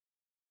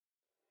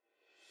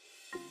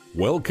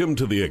Welcome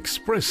to the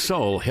Express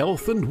Soul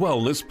Health and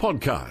Wellness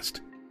Podcast.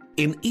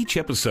 In each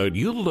episode,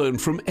 you'll learn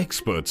from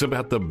experts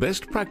about the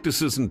best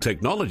practices and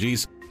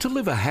technologies to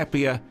live a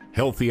happier,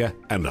 healthier,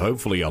 and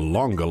hopefully a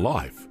longer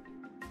life.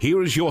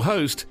 Here is your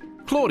host,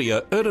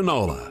 Claudia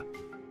Erdenola.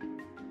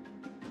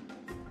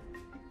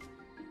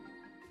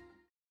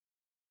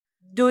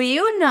 Do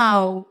you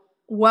know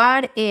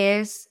what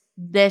is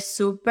the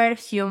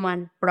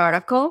Superhuman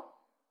Protocol?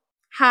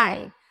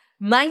 Hi,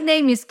 my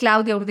name is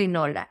Claudia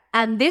Erdenola,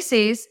 and this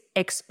is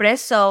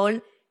Express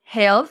Soul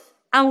Health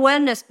and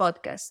Wellness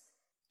Podcast.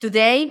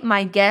 Today,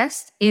 my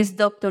guest is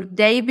Dr.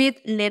 David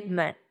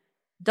Lipman.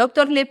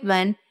 Dr.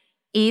 Lipman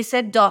is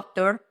a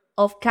doctor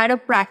of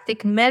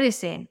chiropractic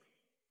medicine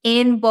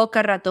in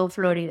Boca Raton,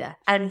 Florida,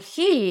 and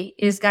he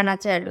is going to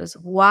tell us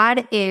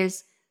what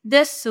is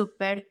the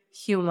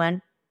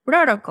Superhuman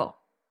Protocol.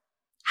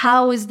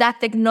 How is that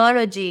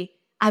technology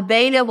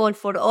available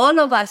for all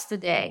of us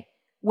today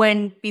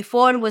when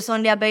before it was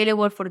only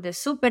available for the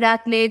super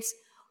athletes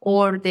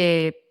or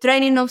the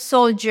training of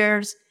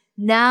soldiers?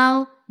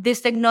 Now these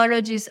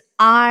technologies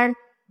are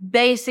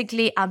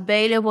basically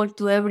available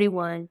to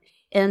everyone,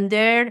 and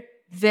they're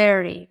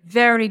very,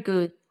 very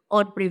good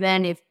on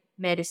preventive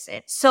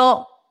medicine.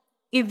 So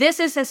if this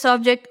is a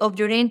subject of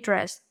your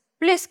interest,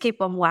 please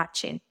keep on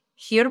watching.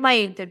 Hear my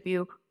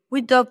interview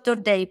with Dr.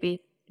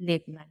 David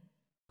Lipman.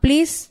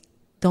 Please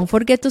don't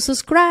forget to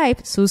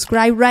subscribe.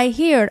 Subscribe right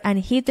here and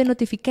hit the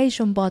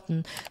notification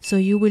button so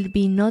you will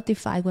be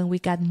notified when we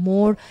got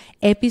more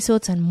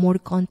episodes and more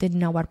content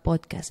in our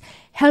podcast.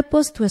 Help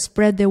us to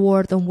spread the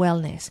word on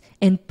wellness.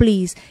 And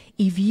please,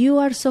 if you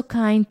are so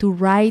kind to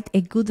write a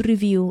good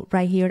review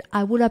right here,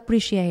 I would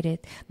appreciate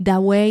it.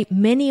 That way,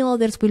 many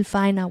others will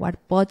find our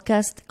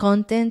podcast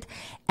content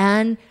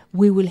and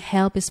we will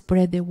help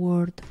spread the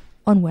word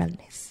on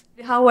wellness.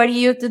 How are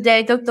you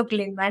today, Dr.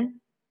 Lipman?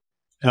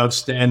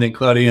 Outstanding,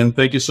 Claudia, and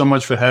thank you so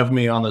much for having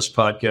me on this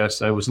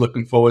podcast. I was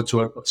looking forward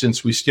to it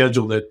since we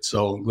scheduled it,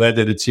 so I'm glad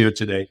that it's here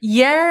today.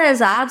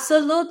 Yes,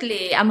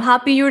 absolutely. I'm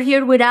happy you're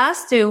here with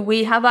us too.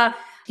 We have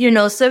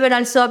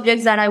several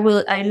subjects that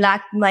I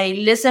like my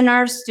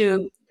listeners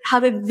to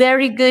have a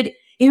very good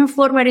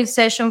informative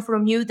session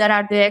from you that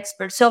are the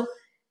experts. So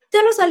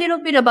tell us a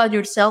little bit about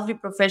yourself, your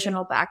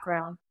professional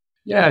background.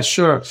 Yeah,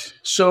 sure.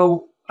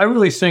 So I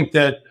really think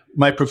that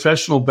my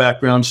professional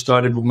background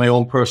started with my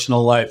own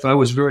personal life. I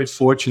was very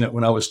fortunate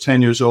when I was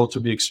 10 years old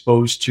to be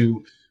exposed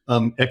to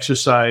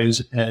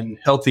exercise and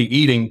healthy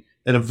eating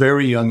at a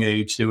very young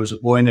age. There was a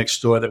boy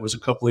next door that was a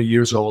couple of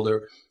years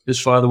older.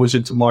 His father was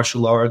into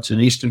martial arts and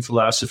Eastern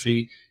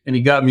philosophy, and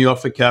he got me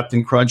off of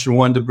Captain Crunch and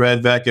Wonder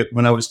Bread back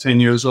when I was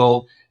 10 years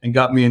old and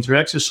got me into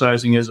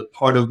exercising as a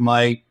part of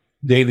my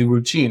daily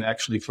routine,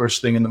 actually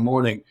first thing in the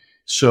morning.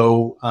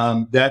 So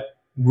that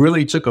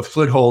really took a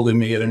foothold in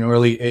me at an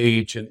early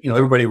age. And,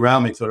 everybody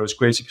around me thought it was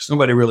crazy because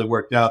nobody really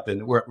worked out then.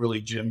 There weren't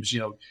really gyms.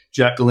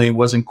 Jacqueline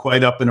wasn't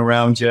quite up and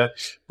around yet,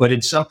 but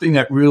it's something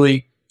that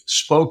really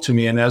spoke to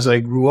me. And as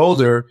I grew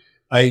older,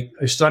 I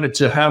started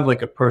to have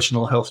like a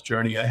personal health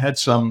journey. I had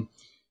some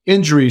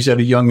injuries at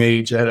a young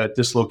age. I had a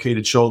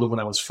dislocated shoulder when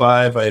I was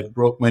 5. I had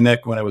broke my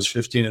neck when I was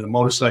 15 in a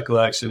motorcycle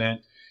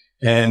accident.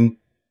 And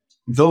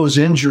those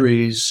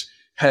injuries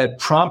had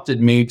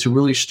prompted me to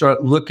really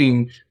start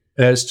looking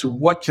as to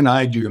what can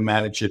I do to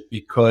manage it,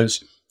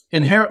 because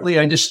inherently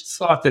I just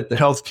thought that the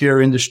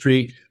healthcare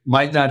industry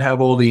might not have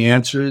all the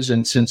answers.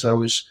 And since I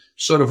was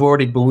sort of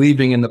already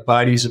believing in the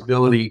body's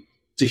ability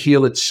to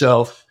heal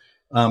itself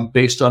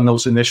based on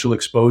those initial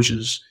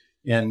exposures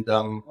and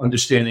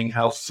understanding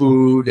how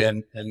food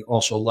and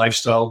also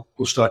lifestyle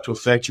will start to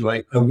affect you,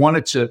 I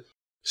wanted to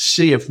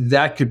see if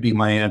that could be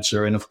my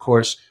answer. And of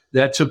course,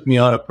 that took me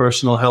on a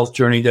personal health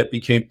journey that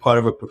became part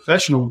of a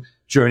professional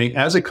journey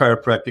as a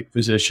chiropractic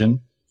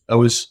physician. I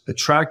was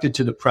attracted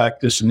to the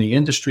practice and the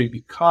industry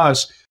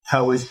because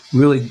how it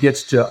really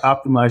gets to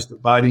optimize the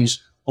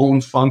body's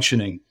own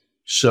functioning.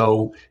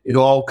 So it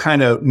all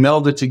kind of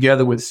melded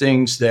together with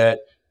things that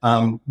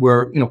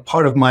were,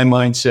 part of my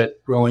mindset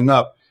growing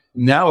up.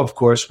 Now, of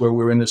course, where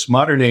we're in this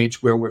modern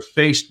age where we're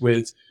faced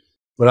with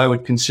what I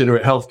would consider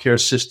a healthcare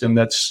system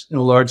that's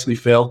largely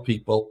failed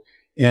people,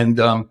 and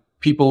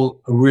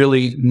people are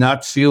really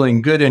not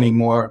feeling good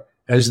anymore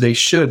as they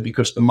should,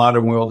 because the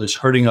modern world is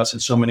hurting us in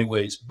so many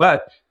ways.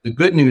 But the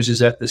good news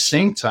is at the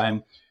same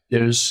time,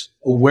 there's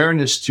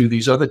awareness to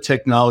these other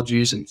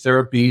technologies and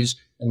therapies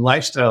and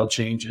lifestyle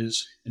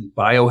changes and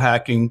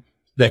biohacking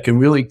that can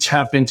really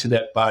tap into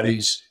that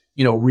body's,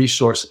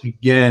 resource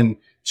again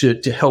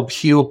to help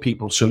heal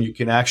people. So you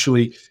can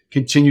actually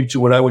continue to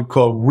what I would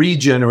call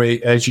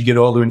regenerate as you get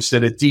older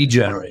instead of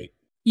degenerate.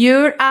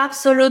 You're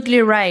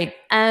absolutely right.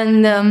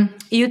 And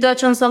you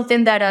touch on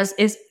something that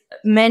is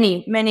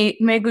many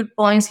good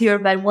points here.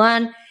 But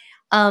one,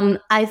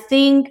 I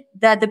think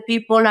that the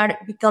people are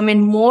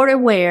becoming more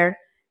aware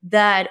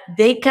that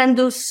they can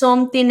do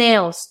something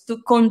else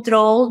to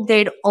control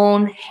their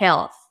own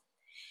health.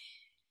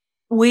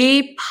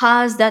 We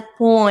pass that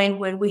point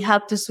when we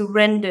have to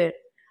surrender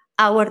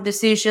our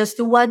decisions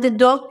to what the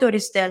doctor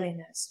is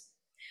telling us.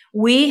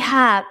 We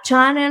have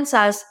channels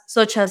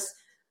such as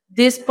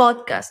this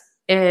podcast,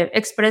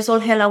 Express All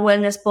Health and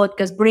Wellness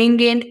podcast,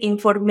 bringing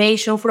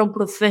information from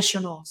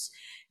professionals,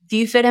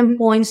 different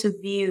points of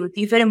view,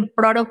 different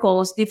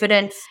protocols,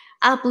 different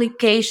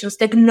applications,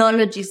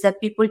 technologies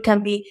that people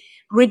can be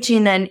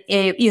reaching and,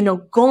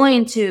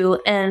 going to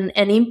and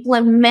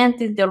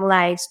implementing their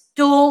lives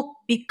to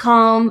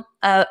become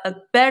a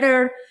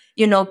better,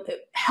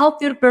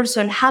 healthier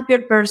person, happier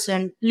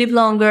person, live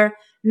longer,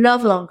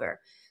 love longer.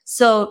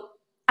 So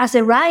as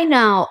of right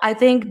now, I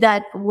think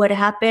that what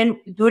happened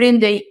during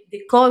the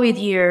COVID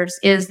years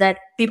is that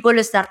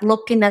people start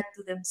looking at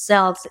to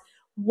themselves.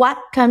 What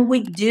can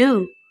we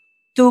do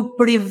to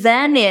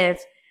prevent it?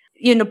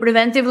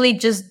 Preventively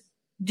just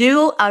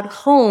do at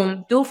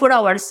home, do for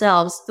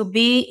ourselves to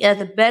be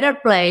at a better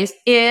place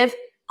if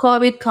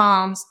COVID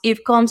comes,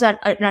 if comes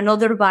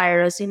another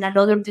virus, in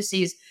another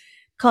disease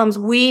comes,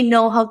 we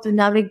know how to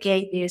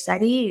navigate this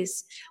at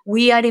ease.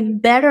 We are in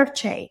better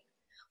shape.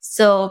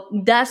 So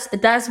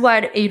that's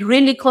what it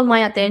really caught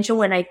my attention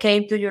when I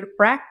came to your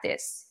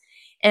practice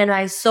and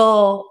I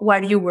saw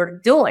what you were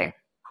doing.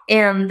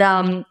 And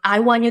I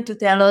want you to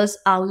tell us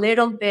a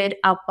little bit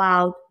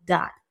about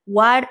that.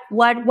 What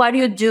do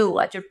you do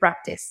at your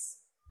practice?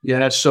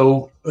 Yeah,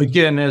 so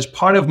again, as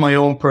part of my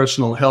own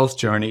personal health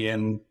journey,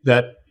 and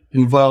that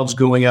involves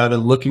going out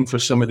and looking for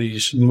some of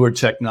these newer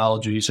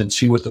technologies and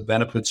see what the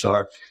benefits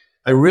are,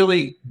 I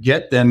really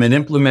get them and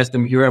implement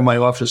them here in my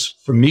office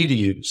for me to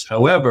use.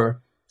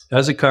 However,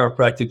 as a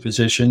chiropractic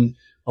physician,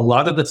 a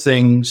lot of the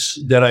things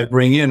that I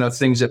bring in are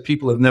things that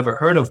people have never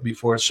heard of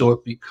before. So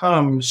it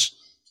becomes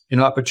an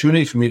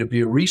opportunity for me to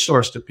be a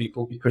resource to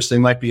people because they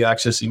might be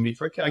accessing me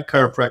for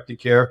chiropractic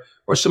care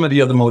or some of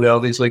the other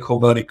modalities like whole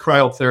body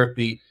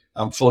cryotherapy,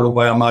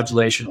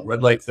 photobiomodulation, or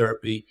red light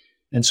therapy,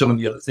 and some of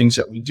the other things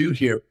that we do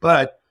here.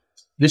 But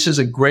this is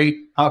a great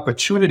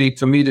opportunity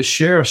for me to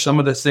share some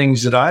of the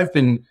things that I've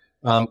been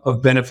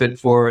of benefit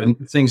for and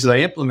things that I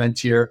implement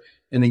here.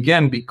 And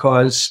again,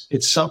 because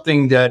it's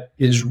something that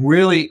is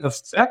really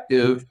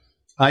effective,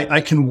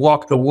 I can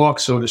walk the walk,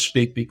 so to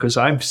speak, because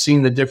I've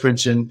seen the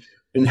difference in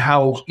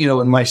how,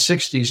 in my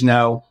 60s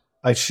now,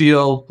 I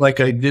feel like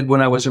I did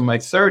when I was in my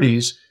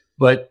 30s,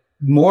 but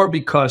more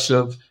because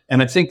of,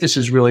 and I think this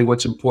is really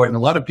what's important. A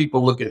lot of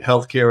people look at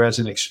healthcare as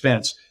an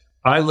expense.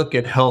 I look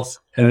at health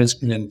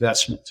as an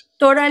investment.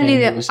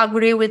 Totally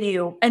agree with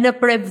you in a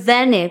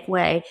preventive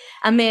way.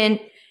 I mean,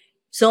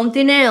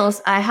 something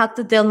else I have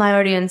to tell my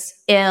audience,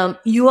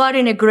 you are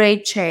in a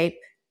great shape.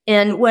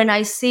 And when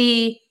I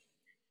see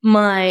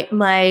my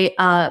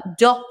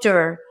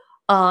doctor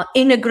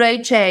in a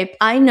great shape,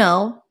 I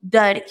know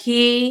that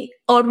he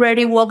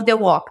already walked the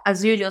walk,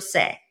 as you just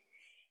said.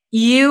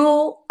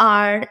 You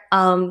are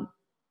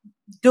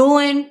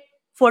doing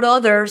for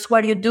others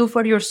what you do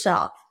for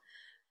yourself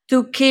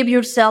to keep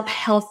yourself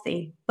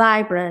healthy,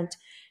 vibrant,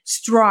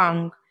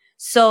 strong.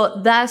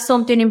 So that's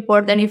something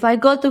important. If I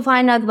go to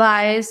find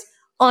advice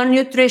on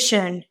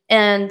nutrition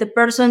and the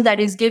person that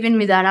is giving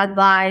me that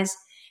advice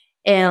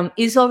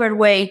is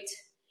overweight,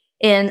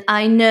 and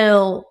I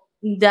know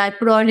that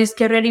probably is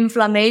carrying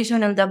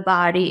inflammation in the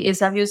body,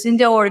 is abusing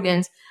the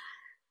organs,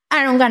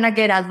 I don't gonna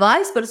get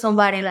advice for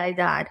somebody like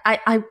that.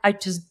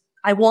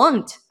 I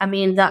won't. I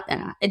mean,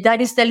 that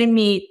is telling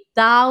me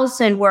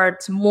 1,000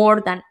 words more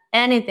than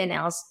anything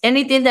else.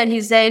 Anything that he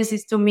says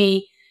is to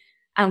me,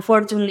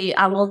 unfortunately,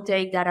 I won't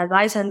take that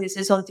advice. And this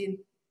is something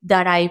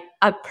that I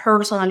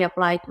personally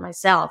apply to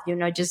myself,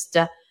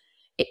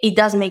 it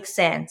does make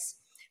sense.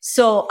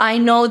 So I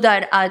know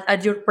that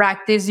at your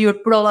practice, you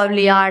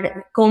probably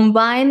are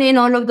combining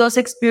all of those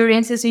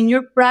experiences in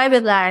your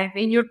private life,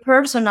 in your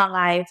personal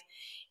life,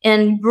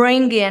 and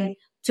bringing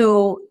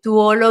to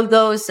all of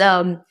those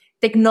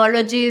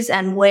technologies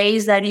and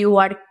ways that you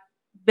are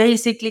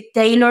basically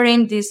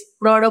tailoring this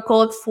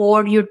protocol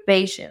for your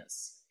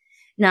patients.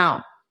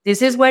 Now,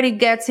 this is where it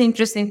gets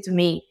interesting to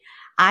me.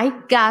 I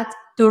got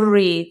to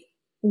read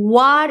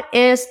what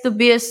is to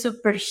be a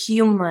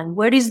superhuman.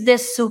 What is the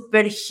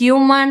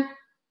superhuman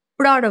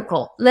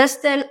protocol? Let's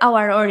tell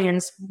our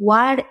audience,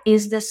 what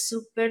is the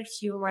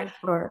superhuman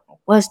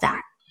protocol? What's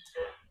that?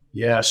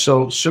 Yeah,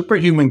 so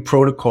Superhuman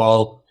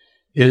Protocol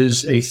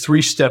is a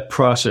 3-step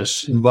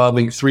process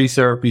involving 3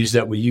 therapies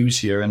that we use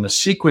here, and the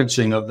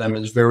sequencing of them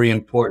is very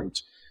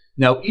important.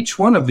 Now, each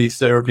one of these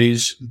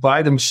therapies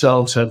by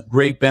themselves have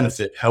great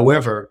benefit.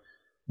 However,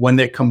 when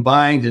they're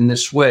combined in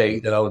this way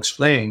that I'll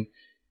explain,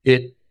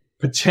 it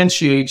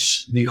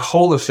potentiates the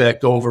whole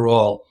effect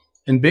overall.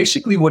 And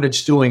basically what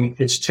it's doing,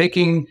 it's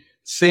taking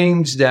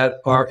things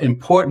that are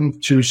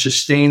important to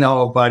sustain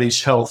our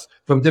body's health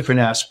from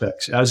different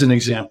aspects. As an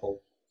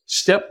example,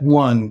 step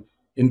 1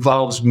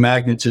 involves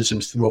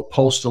magnetism through a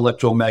pulsed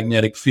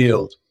electromagnetic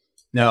field.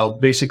 Now,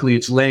 basically,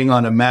 it's laying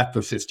on a mat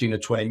for 15 to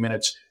 20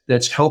 minutes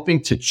that's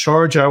helping to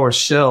charge our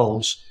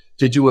cells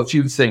to do a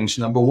few things.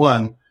 Number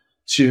 1,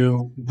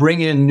 to bring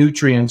in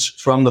nutrients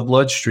from the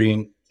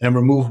bloodstream and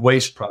remove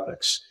waste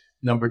products.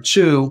 Number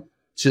 2,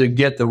 to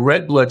get the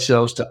red blood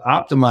cells to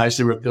optimize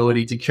their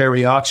ability to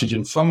carry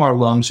oxygen from our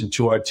lungs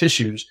into our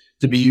tissues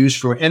to be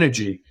used for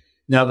energy.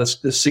 Now, the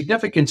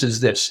significance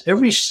is this.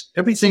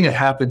 Everything that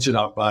happens in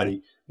our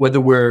body,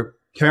 whether we're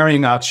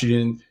carrying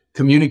oxygen,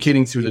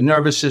 communicating through the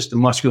nervous system,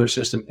 muscular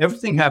system,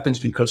 everything happens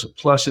because of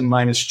plus and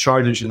minus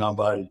charges in our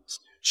body.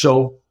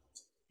 So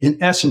in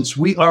essence,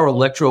 we are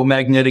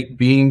electromagnetic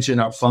beings in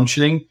our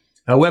functioning.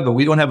 However,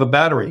 we don't have a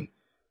battery.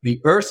 The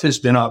earth has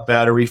been our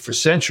battery for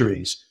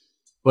centuries.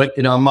 But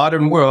in our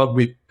modern world,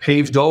 we've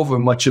paved over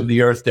much of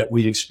the earth that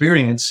we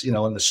experience, in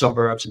the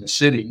suburbs and the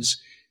cities.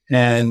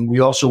 And we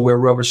also wear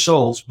rubber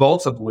soles,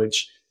 both of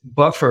which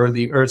buffer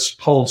the earth's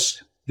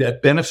pulse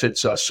that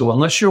benefits us. So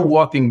unless you're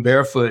walking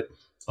barefoot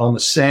on the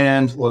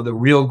sand or the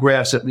real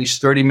grass at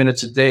least 30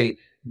 minutes a day,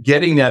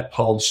 getting that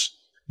pulse,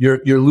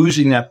 you're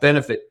losing that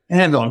benefit.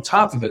 And on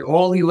top of it,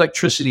 all the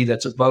electricity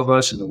that's above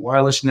us and the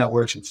wireless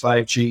networks and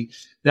 5G,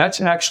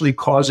 that's actually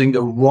causing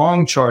the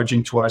wrong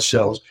charging to our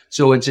cells.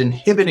 So it's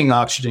inhibiting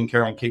oxygen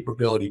carrying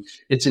capability.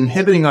 It's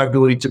inhibiting our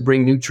ability to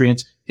bring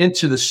nutrients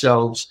into the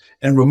cells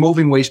and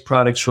removing waste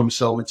products from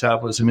cell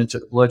metabolism into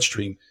the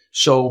bloodstream.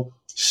 So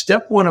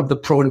step one of the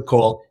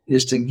protocol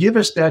is to give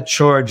us that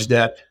charge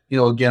that,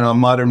 again, our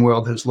modern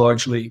world has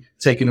largely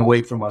taken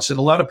away from us. And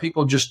a lot of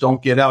people just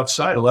don't get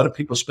outside. A lot of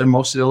people spend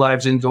most of their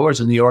lives indoors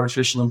in the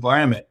artificial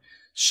environment.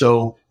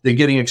 So they're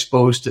getting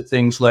exposed to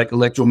things like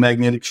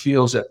electromagnetic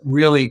fields that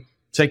really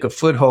take a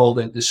foothold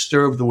and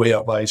disturb the way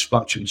our bodies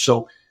function.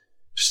 So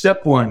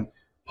step one,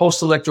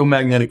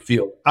 post-electromagnetic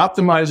field,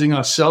 optimizing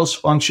our cells'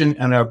 function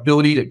and our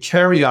ability to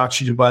carry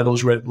oxygen by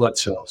those red blood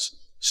cells.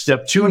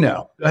 Step two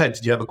now. Go ahead.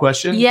 Did you have a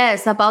question?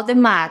 Yes, about the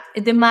mat.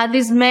 The mat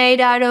is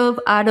made out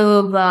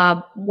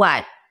of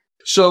what?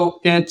 So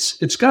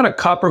it's got a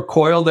copper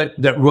coil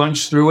that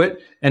runs through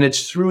it, and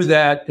it's through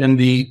that and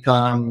the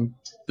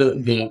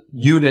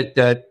unit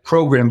that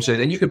programs it.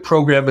 And you could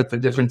program it for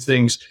different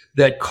things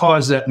that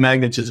cause that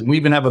magnetism. We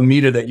even have a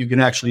meter that you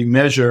can actually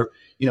measure,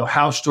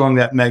 how strong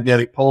that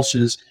magnetic pulse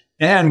is.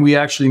 And we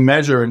actually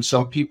measure in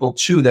some people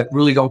too that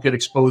really don't get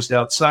exposed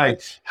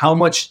outside how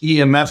much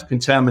EMF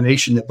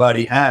contamination the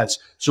body has.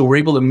 So we're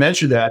able to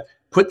measure that,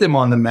 put them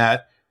on the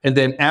mat, and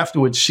then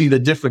afterwards see the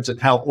difference in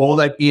how all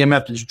that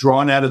EMF is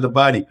drawn out of the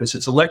body because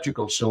it's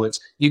electrical. So it's,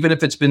 even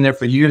if it's been there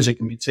for years, it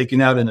can be taken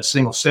out in a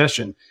single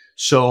session.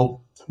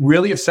 So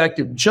really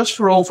effective just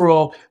for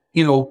overall,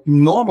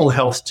 normal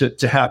health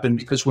to happen,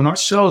 because when our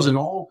cells and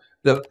all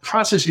the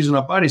processes in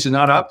our bodies are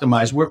not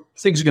optimized,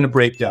 things are going to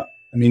break down.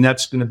 I mean,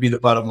 that's going to be the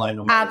bottom line.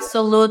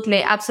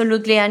 Absolutely.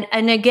 Absolutely.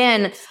 And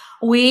again,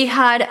 we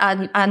had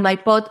on my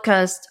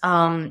podcast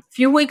a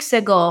few weeks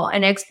ago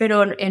an expert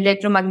on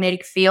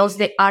electromagnetic fields,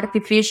 the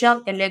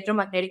artificial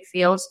electromagnetic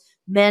fields,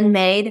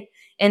 man-made,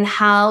 and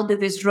how the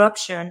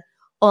disruption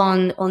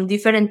on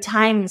different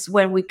times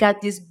when we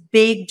got these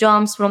big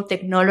jumps from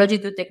technology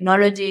to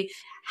technology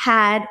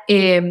had,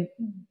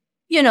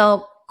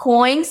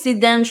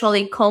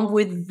 coincidentally come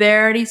with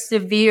very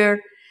severe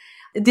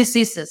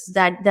diseases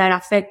that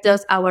affect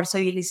us, our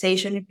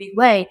civilization in a big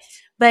way.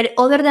 But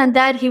other than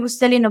that, he was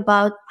telling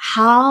about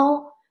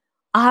how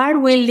are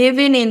we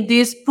living in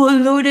this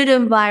polluted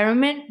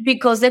environment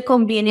because the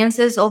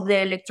conveniences of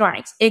the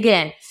electronics.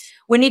 Again,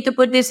 we need to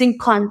put this in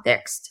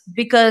context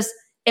because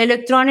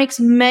electronics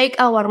make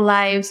our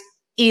lives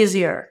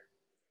easier.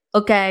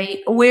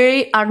 Okay,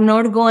 we are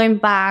not going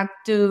back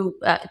to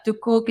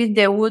cook in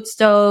the wood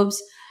stoves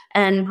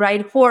and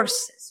ride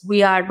horses.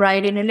 We are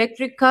riding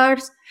electric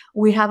cars.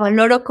 We have a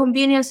lot of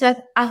convenience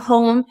at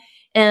home,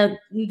 and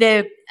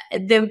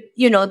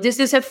this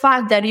is a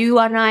fact that you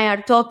and I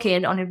are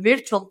talking on a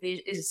virtual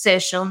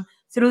session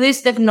through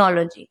this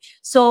technology.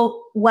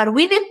 So what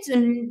we need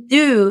to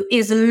do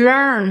is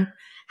learn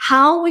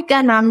how we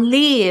can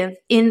live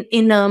in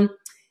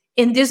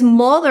this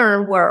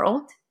modern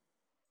world,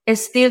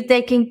 still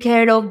taking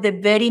care of the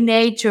very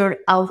nature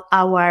of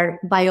our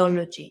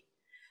biology.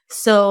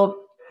 So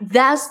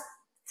that's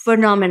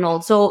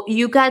phenomenal. So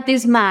you got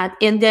this mat,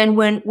 and then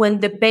when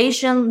the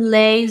patient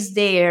lays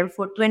there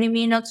for 20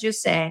 minutes, you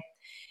say,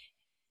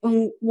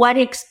 what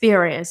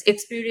experience?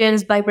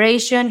 Experience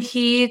vibration,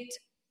 heat?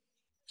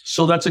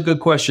 So that's a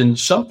good question.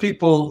 Some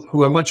people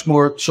who are much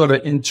more sort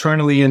of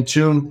internally in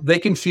tune, they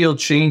can feel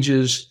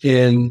changes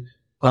in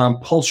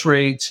pulse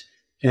rate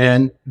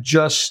and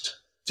just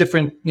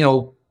different,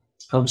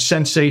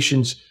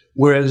 sensations,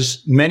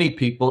 whereas many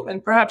people,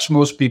 and perhaps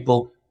most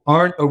people,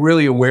 aren't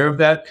really aware of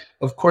that.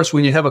 Of course,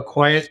 when you have a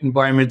quiet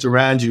environment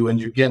around you and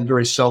you're getting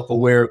very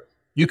self-aware,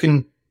 you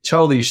can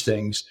tell these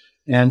things.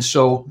 And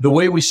so the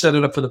way we set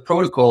it up for the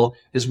protocol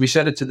is we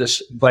set it to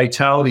this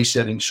vitality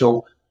setting.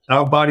 So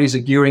our bodies are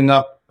gearing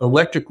up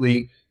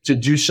electrically to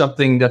do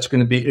something that's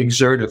going to be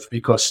exertive,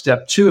 because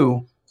step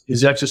two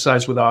is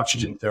exercise with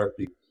oxygen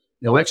therapy.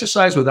 Now,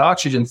 exercise with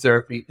oxygen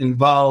therapy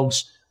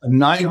involves a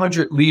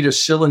 900-liter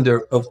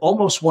cylinder of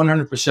almost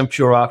 100%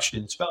 pure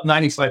oxygen. It's about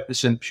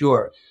 95%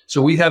 pure.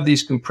 So we have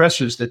these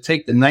compressors that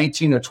take the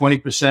 19 or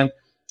 20%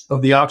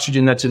 of the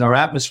oxygen that's in our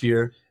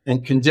atmosphere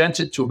and condense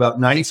it to about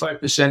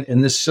 95%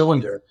 in this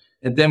cylinder.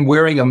 And then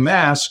wearing a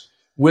mask,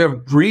 we're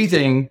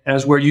breathing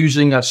as we're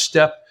using a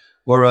step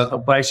or a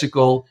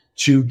bicycle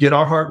to get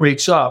our heart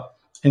rates up.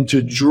 and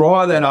to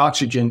draw that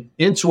oxygen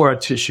into our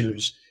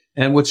tissues.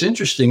 And what's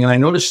interesting, and I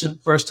noticed the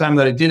first time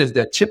that I did it,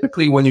 that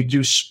typically when you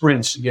do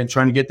sprints, again,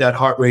 trying to get that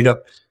heart rate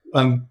up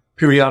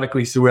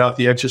periodically throughout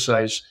the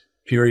exercise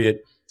period,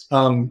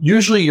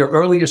 usually your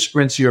earlier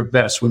sprints are your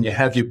best, when you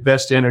have your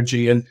best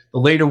energy, and the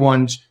later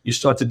ones, you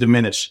start to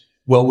diminish.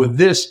 Well, with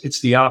this,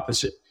 it's the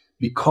opposite.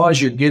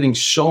 Because you're getting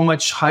so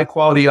much high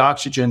quality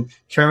oxygen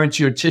carrying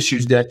to your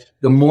tissues that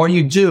the more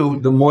you do,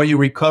 the more you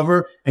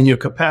recover and your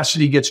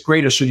capacity gets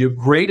greater. So your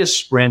greatest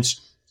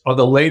sprints are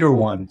the later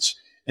ones.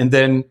 And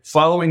then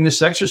following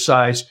this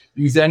exercise,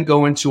 you then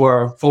go into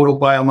our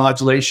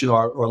photobiomodulation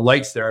or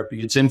light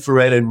therapy. It's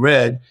infrared and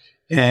red.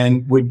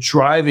 And we're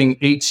driving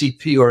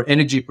HCP or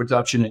energy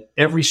production in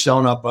every cell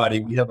in our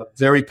body. We have a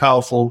very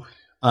powerful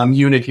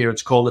unit here.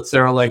 It's called a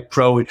TheraLight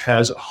Pro. It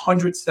has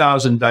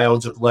 100,000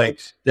 diodes of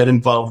light that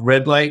involve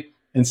red light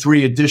and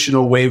 3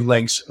 additional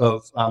wavelengths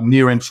of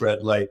near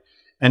infrared light.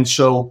 And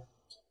so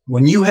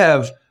when you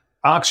have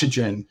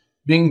oxygen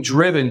being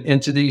driven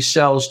into these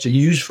cells to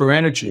use for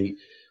energy,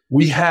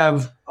 we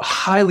have a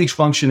highly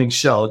functioning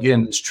cell.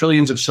 Again, there's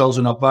trillions of cells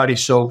in our body.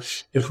 So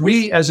if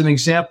we, as an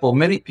example,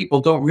 many people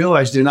don't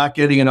realize they're not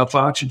getting enough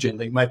oxygen.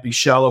 They might be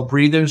shallow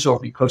breathers, or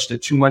because they're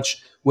too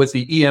much with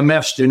the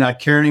EMFs, they're not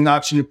carrying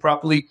oxygen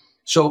properly.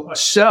 So a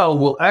cell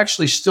will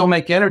actually still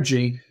make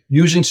energy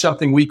using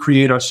something we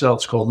create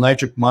ourselves called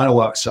nitric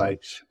monoxide.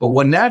 But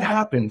when that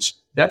happens,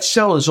 that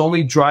cell is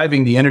only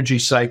driving the energy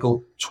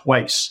cycle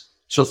twice.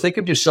 So think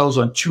of your cells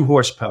on 2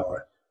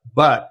 horsepower.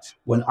 But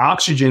when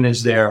oxygen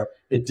is there,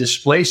 it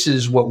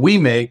displaces what we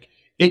make,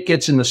 it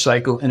gets in the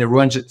cycle, and it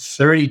runs it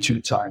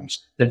 32 times.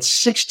 That's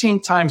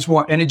 16 times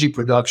more energy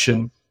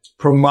production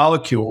per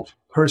molecule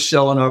per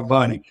cell in our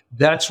body.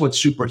 That's what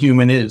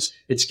Superhuman is.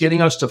 It's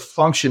getting us to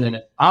function in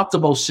an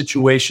optimal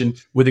situation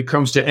when it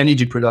comes to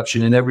energy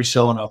production in every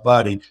cell in our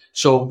body.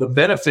 So the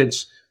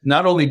benefits,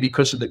 not only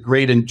because of the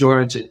great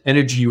endurance and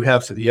energy you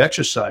have for the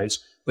exercise,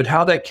 but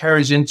how that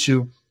carries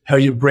into how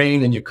your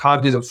brain and your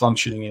cognitive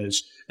functioning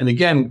is. And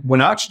again,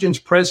 when oxygen's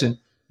present,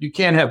 you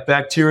can't have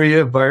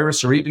bacteria,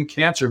 virus, or even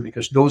cancer,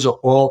 because those are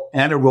all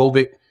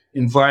anaerobic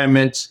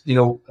environments,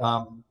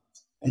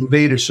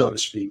 invaders, so to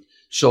speak.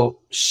 So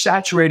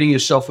saturating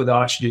yourself with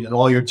oxygen in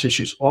all your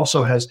tissues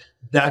also has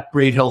that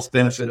great health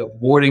benefit of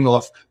warding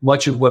off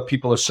much of what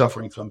people are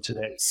suffering from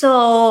today.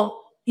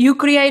 So you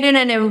created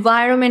an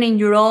environment in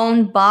your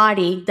own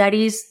body that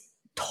is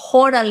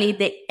totally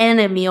the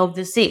enemy of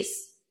disease.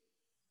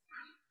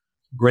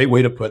 Great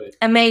way to put it.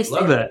 Amazing.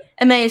 Love that.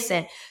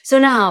 Amazing. So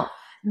now,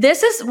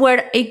 this is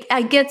where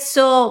I get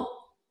so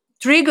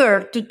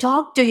triggered to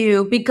talk to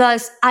you,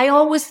 because I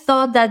always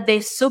thought that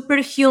the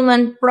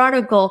Superhuman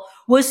Protocol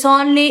was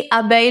only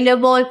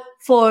available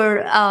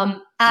for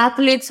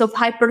athletes of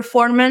high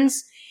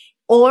performance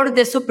or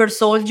the super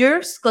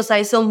soldiers, because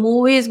I saw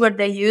movies where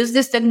they use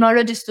these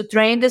technologies to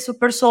train the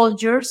super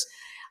soldiers,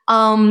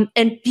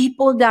 and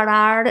people that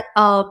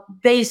are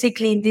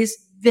basically in this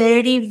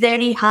very,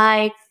 very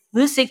high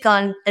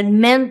physical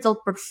and mental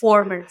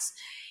performance.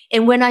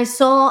 And when I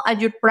saw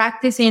at your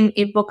practice in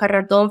Boca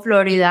Raton,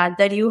 Florida,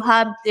 that you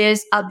have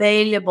this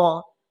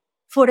available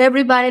for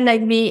everybody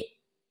like me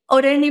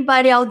or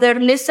anybody out there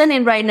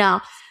listening right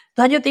now,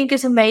 don't you think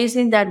it's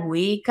amazing that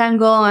we can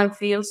go and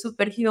feel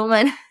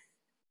superhuman?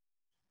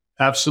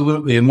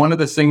 Absolutely. And one of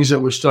the things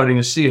that we're starting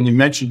to see, and you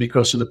mentioned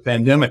because of the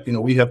pandemic,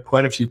 we have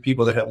quite a few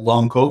people that have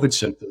long COVID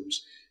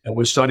symptoms, and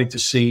we're starting to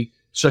see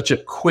such a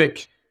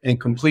quick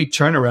and complete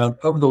turnaround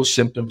of those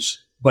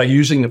symptoms by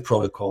using the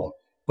protocol,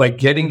 by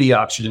getting the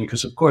oxygen,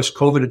 because of course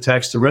COVID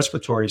attacks the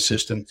respiratory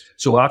system.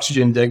 So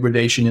oxygen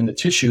degradation in the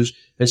tissues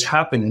has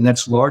happened, and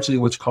that's largely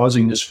what's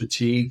causing this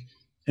fatigue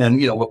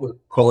and what we're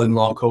calling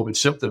long COVID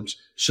symptoms.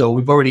 So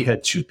we've already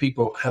had 2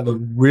 people have a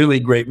really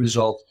great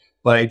result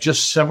by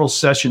just several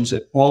sessions,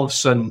 that all of a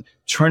sudden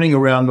turning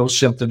around those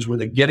symptoms, where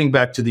they're getting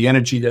back to the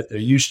energy that they're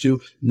used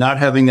to, not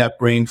having that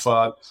brain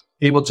fog,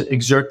 able to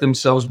exert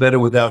themselves better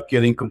without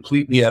getting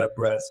completely out of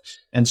breath.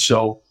 And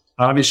so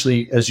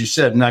obviously, as you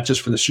said, not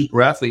just for the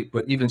super athlete,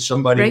 but even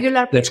somebody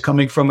that's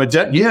coming from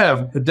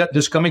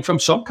that's coming from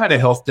some kind of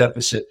health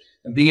deficit,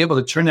 and being able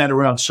to turn that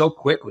around so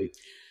quickly.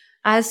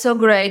 That's so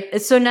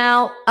great. So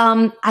now,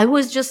 I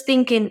was just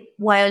thinking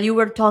while you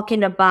were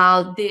talking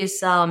about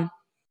this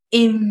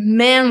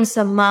immense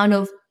amount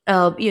of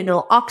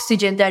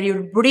oxygen that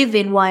you're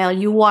breathing while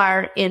you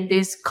are in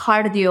this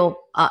cardio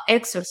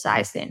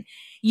exercising.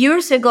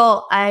 Years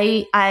ago,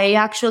 I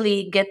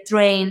actually get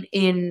trained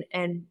in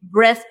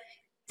breath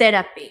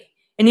therapy.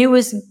 And it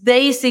was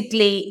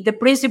basically, the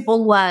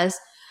principle was,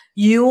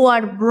 you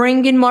are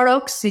bringing more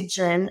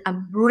oxygen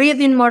and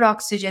breathing more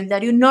oxygen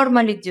than you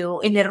normally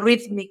do in a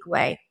rhythmic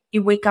way,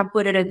 if we can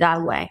put it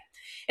that way.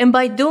 And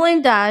by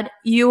doing that,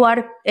 you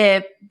are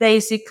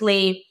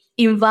basically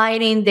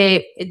inviting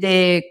the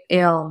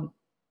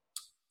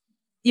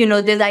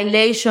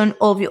dilation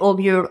of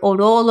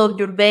all of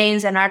your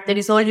veins and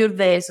arteries, all your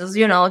vessels,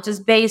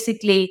 just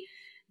basically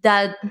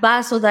that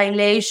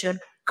vasodilation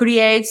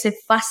creates a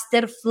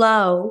faster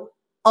flow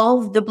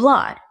of the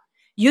blood.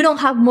 You don't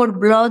have more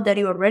blood than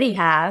you already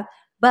have,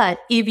 But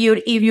if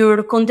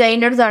your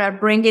containers that are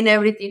bringing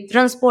everything,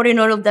 transporting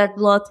all of that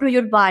blood through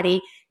your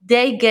body,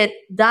 they get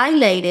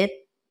dilated,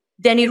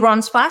 then it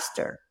runs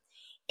faster.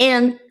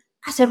 And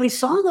as a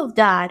result of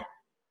that,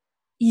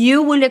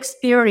 you will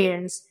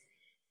experience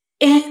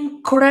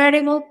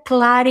incredible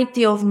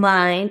clarity of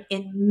mind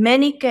in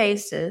many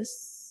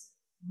cases,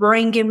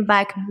 bringing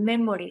back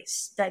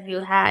memories that you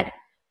had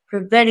for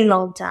a very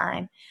long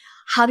time.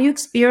 Have you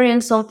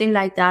experienced something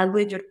like that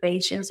with your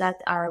patients that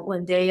are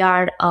when they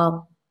are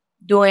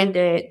doing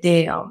the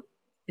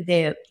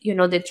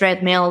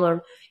treadmill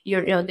or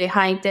the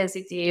high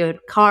intensity or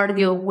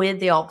cardio with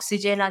the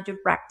oxygen at your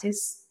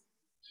practice?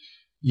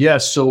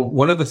 Yes. So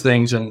one of the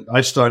things, and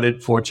I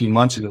started 14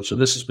 months ago, so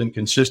this has been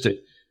consistent.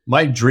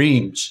 My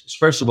dreams,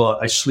 first of all,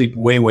 I sleep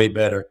way, way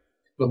better.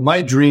 But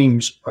my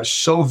dreams are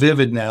so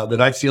vivid now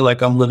that I feel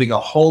like I'm living a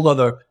whole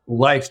other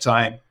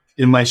lifetime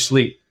in my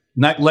sleep,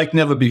 not like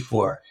never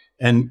before.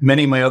 And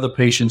many of my other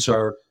patients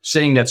are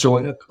saying that.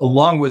 So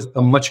along with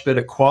a much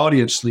better quality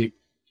of sleep,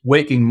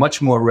 waking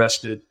much more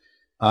rested,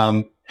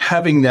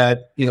 having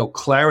that,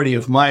 clarity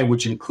of mind,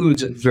 which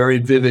includes a very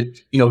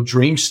vivid,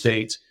 dream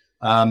state.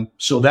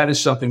 So that is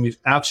something we've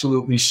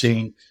absolutely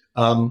seen.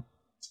 In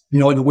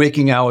the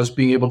waking hours,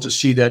 being able to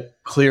see that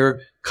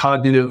clear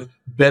cognitive,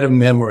 better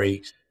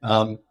memory,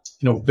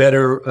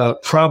 better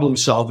problem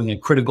solving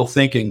and critical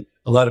thinking.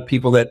 A lot of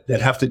people that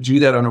have to do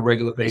that on a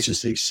regular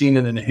basis, they've seen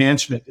an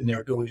enhancement in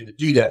their ability to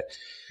do that.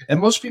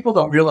 And most people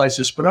don't realize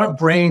this, but our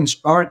brains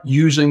aren't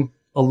using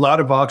a lot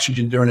of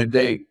oxygen during the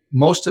day.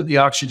 Most of the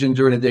oxygen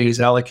during the day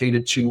is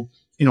allocated to,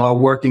 our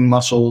working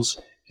muscles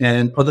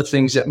and other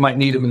things that might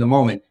need them in the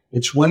moment.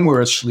 It's when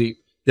we're asleep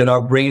that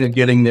our brains are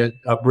getting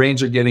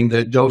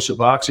the dose of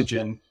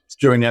oxygen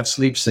during that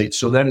sleep state.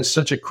 So that is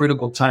such a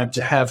critical time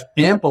to have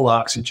ample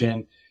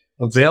oxygen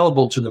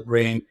available to the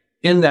brain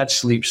in that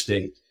sleep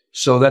state.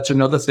 So that's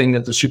another thing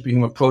that the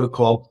Superhuman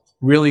Protocol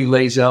really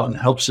lays out and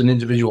helps an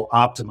individual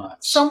optimize.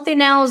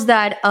 Something else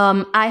that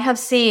I have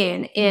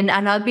seen, and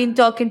I've been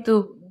talking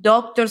to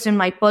doctors in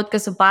my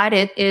podcast about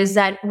it, is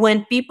that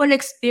when people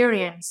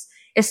experience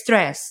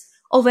stress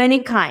of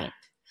any kind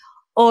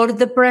or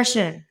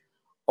depression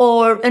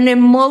or an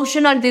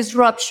emotional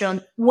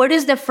disruption, what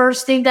is the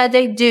first thing that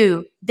they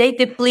do? They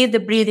deplete the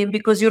breathing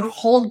because you're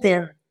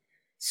holding.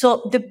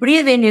 So the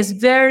breathing is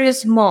very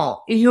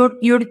small. You're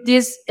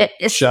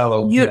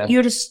shallow.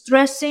 You're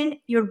stressing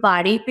your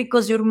body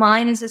because your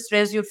mind is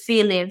stressed, your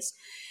feelings.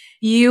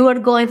 You are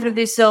going through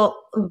this. So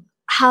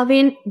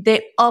having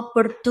the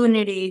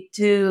opportunity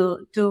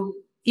to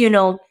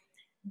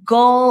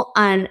go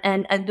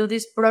and do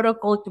this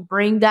protocol to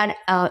bring that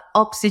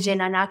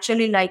oxygen and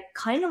actually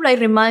kind of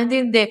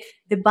reminding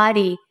the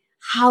body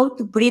how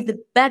to breathe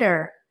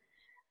better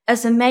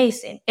is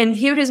amazing. And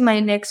here is my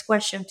next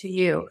question to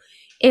you.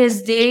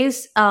 Is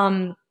this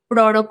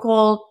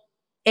protocol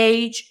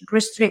age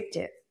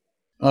restrictive?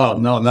 Oh,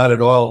 no, not at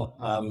all.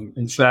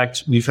 In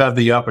fact, we've had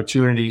the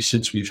opportunity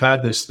since we've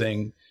had this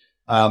thing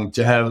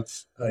to have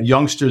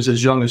youngsters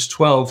as young as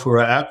 12 who are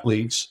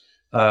athletes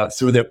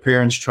through their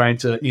parents trying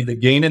to either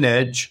gain an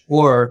edge,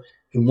 or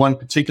in one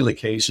particular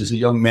case is a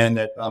young man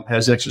that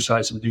has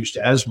exercise-induced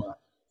asthma.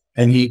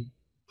 And he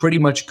pretty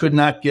much could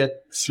not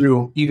get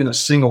through even a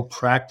single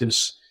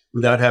practice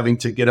without having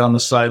to get on the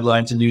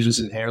sidelines and use his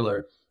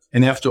inhaler.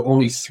 And after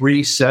only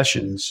 3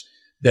 sessions,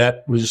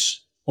 that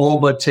was all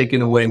but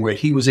taken away, where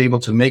he was able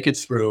to make it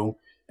through,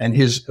 and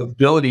his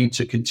ability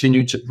to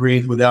continue to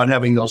breathe without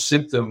having those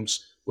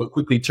symptoms were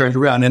quickly turned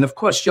around. And of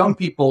course, young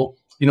people,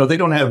 they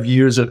don't have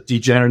years of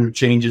degenerative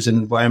changes and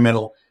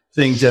environmental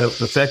things that have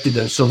affected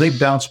them. So they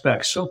bounce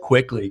back so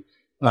quickly.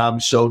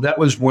 So that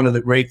was one of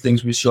the great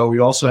things we saw. We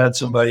also had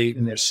somebody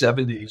in their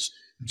 70s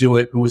do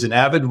it who was an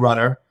avid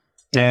runner.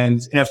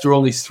 And after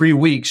only 3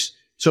 weeks,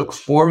 took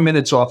 4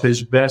 minutes off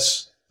his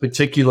best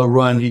particular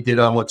run he did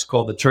on what's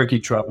called the turkey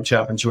trot, which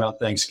happens around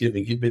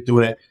Thanksgiving. He'd been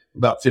doing it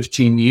about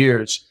 15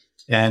 years.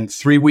 And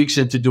 3 weeks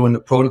into doing the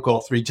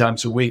protocol 3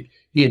 times a week,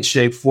 he had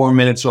shaved 4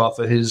 minutes off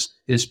of his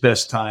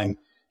best time.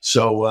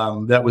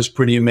 So that was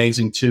pretty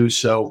amazing too.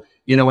 So,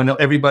 and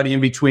everybody in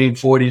between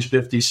 40s,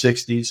 50s,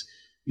 60s,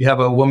 you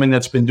have a woman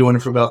that's been doing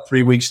it for about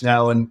 3 weeks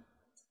now. And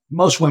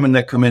most women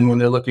that come in when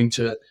they're looking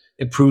to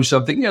improve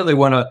something, they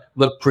want to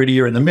look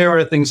prettier in the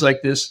mirror, things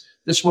like this.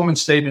 This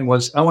woman's statement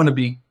was, I want to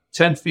be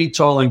 10 feet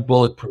tall and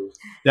bulletproof.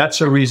 That's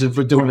her reason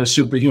for doing a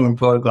Superhuman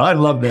Protocol. I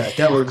love that.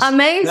 That was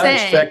amazing.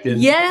 Unexpected.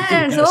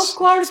 Yes, of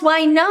course.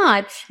 Why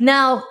not?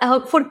 Now,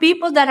 for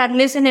people that are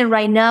listening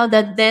right now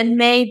that then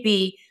may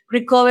be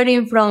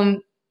recovering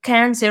from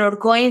cancer or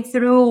going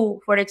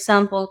through, for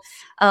example,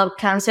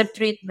 cancer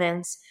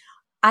treatments,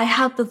 I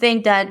have to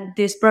think that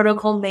this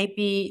protocol may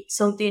be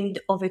something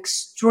of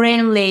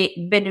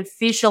extremely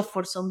beneficial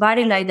for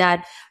somebody like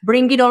that,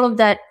 bringing all of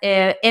that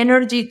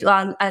energy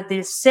at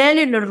the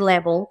cellular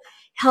level,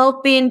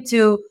 helping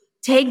to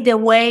take the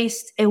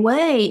waste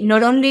away,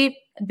 not only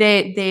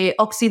the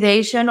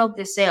oxidation of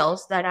the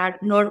cells that are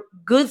not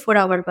good for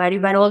our body,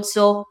 but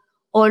also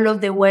all of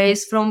the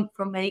waste from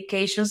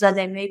medications that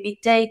they may be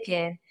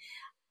taking.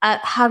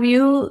 Have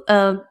you,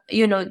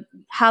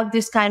 have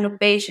this kind of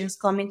patients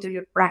come into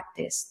your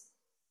practice?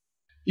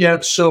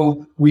 Yeah,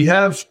 so we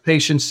have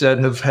patients that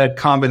have had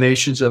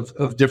combinations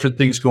of different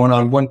things going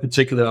on. One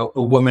particular,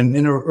 a woman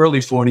in her early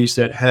 40s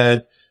that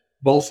had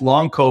both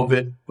long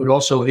COVID, but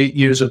also 8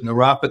 years of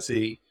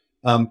neuropathy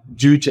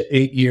due to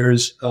 8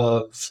 years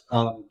of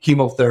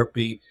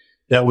chemotherapy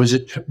that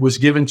was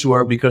given to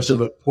her because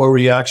of a poor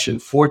reaction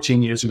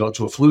 14 years ago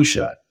to a flu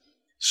shot.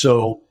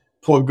 So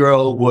poor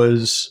girl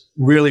was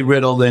really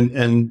riddled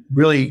and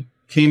really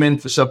came in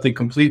for something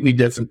completely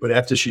different. But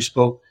after she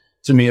spoke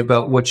to me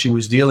about what she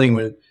was dealing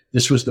with,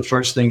 this was the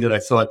first thing that I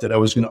thought that I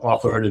was going to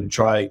offer her to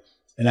try.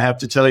 And I have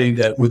to tell you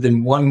that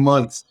within 1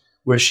 month,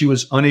 where she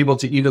was unable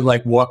to even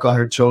like walk on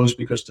her toes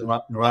because the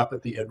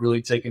neuropathy had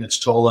really taken its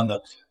toll on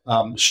the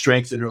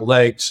strength in her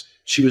legs,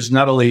 she was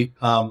not only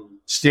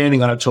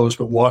standing on her toes,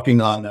 but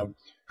walking on them.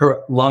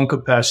 Her lung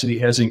capacity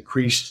has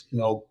increased,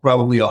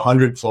 probably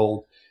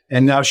 100-fold.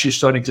 And now she's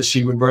starting to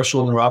see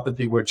reversal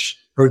neuropathy, which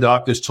her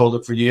doctors told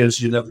her for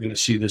years, you're never going to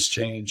see this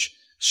change.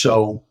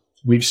 So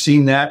we've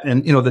seen that.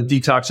 And, the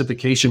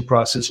detoxification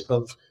process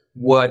of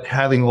what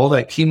having all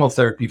that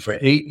chemotherapy for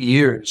 8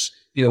 years,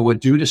 would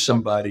do to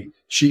somebody.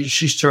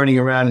 She's turning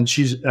around and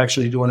she's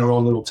actually doing her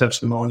own little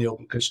testimonial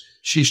because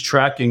she's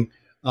tracking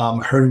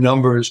her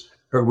numbers,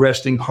 her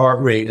resting heart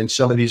rate, and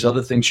some of these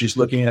other things she's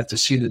looking at to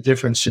see the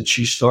difference since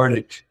she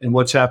started and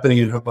what's happening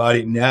in her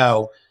body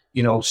now,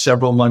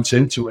 several months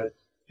into it.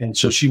 And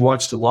so she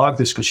wants to log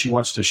this because she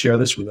wants to share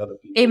this with other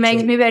people. It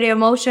makes me very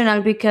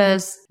emotional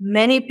because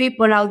many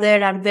people out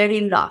there are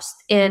very lost.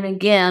 And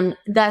again,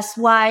 that's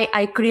why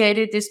I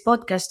created this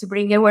podcast, to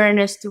bring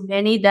awareness to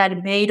many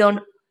that may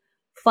don't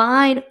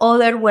find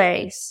other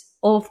ways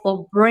of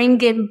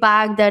bringing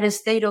back that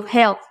state of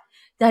health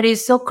that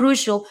is so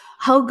crucial.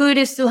 How good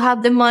is to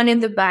have the money in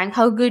the bank?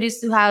 How good is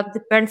to have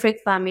the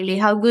perfect family?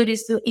 How good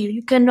is if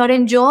you cannot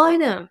enjoy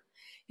them?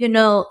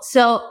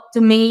 So to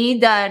me,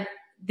 that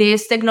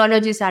these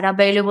technologies are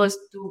available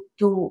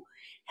to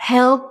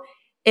help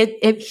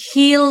a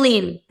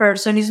healing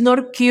person. It's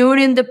not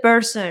curing the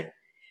person.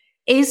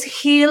 It's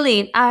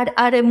healing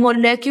at a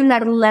molecular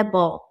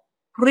level,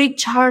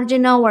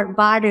 recharging our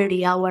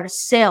battery, our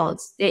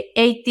cells, the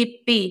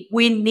ATP.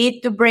 We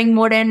need to bring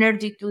more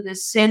energy to the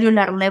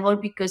cellular level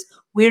because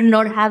we're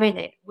not having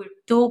it. We're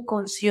too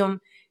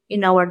consumed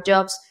in our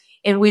jobs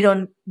and we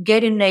don't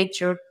get in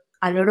nature.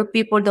 A lot of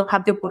people don't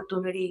have the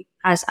opportunity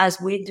as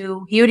we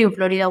do. Here in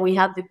Florida, we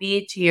have the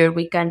beach here.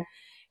 We can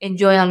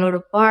enjoy a lot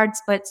of parts,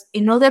 but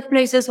in other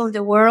places of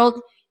the world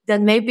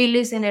that may be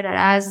listening to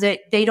us,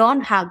 they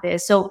don't have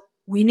this. So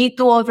we need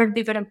to offer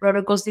different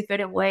protocols,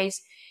 different ways.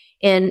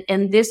 And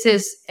this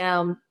is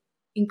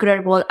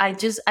incredible. I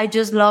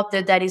just love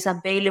that is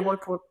available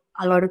for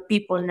a lot of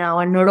people now,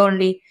 and not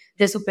only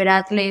the super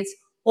athletes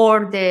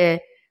or the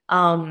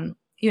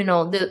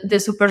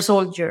super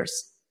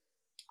soldiers.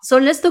 So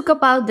let's talk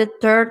about the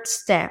third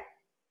step,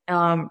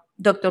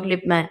 Dr.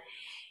 Lipman.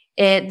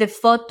 The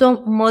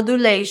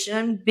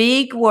photomodulation,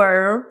 big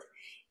word,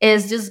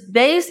 is just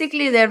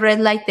basically the red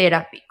light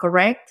therapy,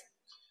 correct?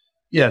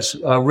 Yes,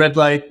 red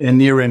light and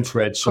near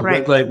infrared. So Correct.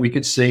 Red light, we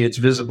could say it's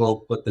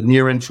visible, but the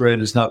near infrared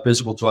is not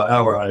visible to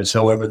our eyes.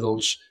 However,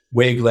 those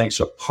wavelengths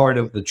are part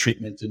of the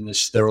treatment in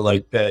this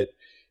sterilite bed.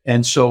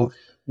 And so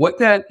what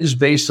that is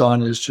based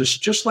on is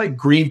just like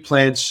green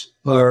plants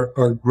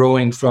are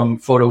growing from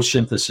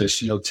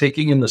photosynthesis,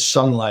 taking in the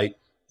sunlight,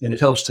 and it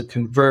helps to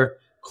convert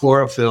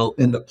chlorophyll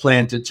in the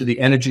plant into the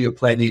energy a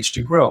plant needs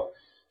to grow.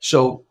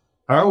 So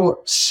our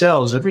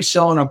cells, every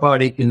cell in our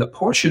body, in the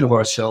portion of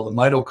our cell, the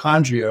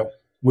mitochondria,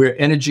 where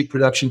energy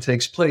production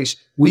takes place,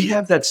 we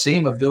have that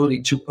same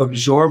ability to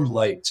absorb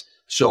light.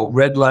 So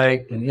red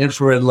light and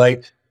infrared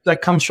light,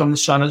 that comes from the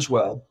sun as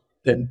well,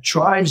 that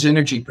drives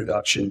energy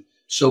production.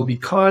 So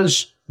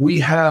because we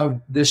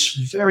have this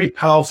very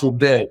powerful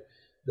bed,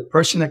 the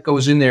person that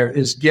goes in there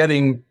is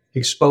getting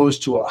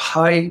exposed to a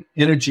high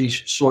energy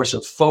source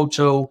of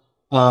photon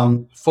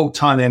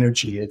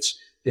energy. It's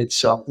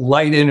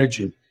light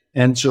energy.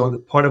 And so the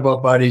part of our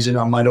bodies in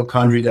our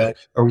mitochondria that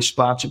are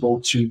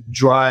responsible to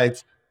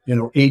drive,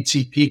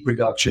 ATP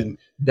production,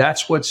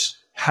 that's what's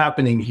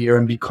happening here.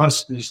 And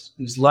because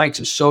these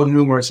lights are so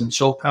numerous and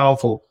so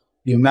powerful,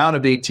 the amount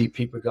of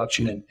ATP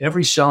production in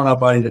every cell in our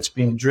body that's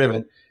being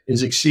driven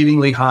is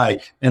exceedingly high.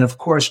 And of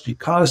course,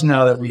 because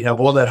now that we have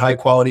all that high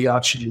quality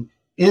oxygen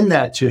in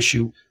that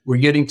tissue, we're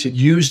getting to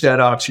use that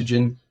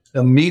oxygen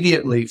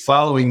immediately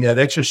following that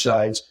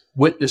exercise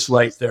with this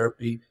light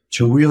therapy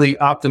to really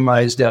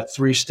optimize that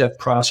 3-step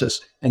process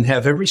and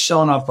have every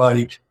cell in our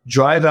body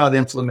drive out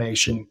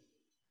inflammation,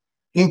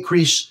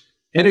 increase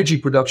energy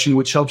production,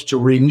 which helps to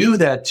renew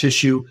that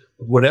tissue,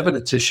 whatever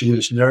the tissue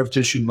is, nerve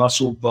tissue,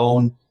 muscle,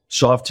 bone,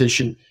 soft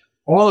tissue.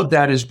 All of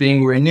that is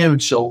being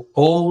renewed. So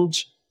old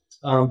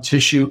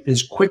tissue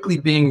is quickly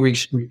being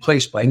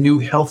replaced by new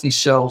healthy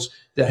cells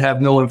that have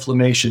no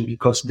inflammation,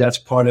 because that's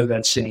part of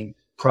that same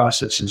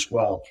process as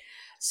well.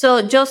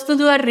 So just to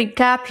do a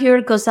recap here,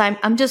 because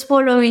I'm just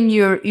following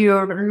your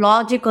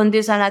logic on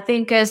this, and I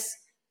think it's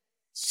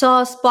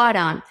so spot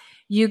on.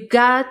 You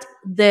got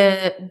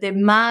the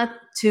mat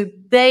to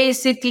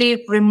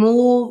basically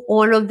remove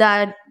all of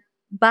that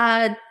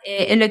bad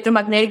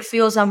electromagnetic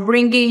fields and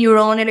bringing your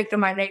own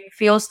electromagnetic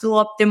fields to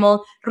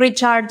optimal,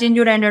 recharging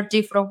your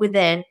energy from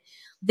within.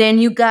 Then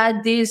you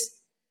got this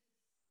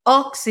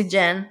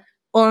oxygen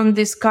on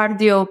this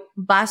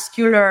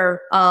cardiovascular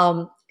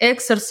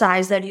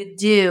exercise that you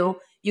do.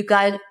 You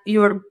got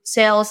your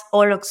cells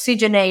all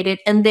oxygenated,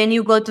 and then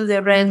you go to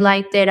the red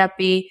light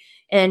therapy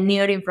and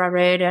near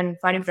infrared and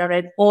far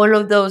infrared, all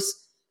of those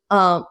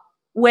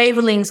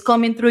wavelengths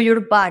coming through your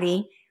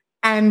body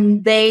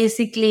and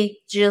basically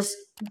just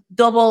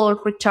double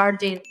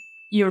recharging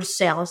your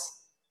cells.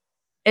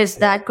 Is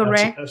that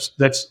correct?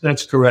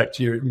 That's correct.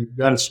 You've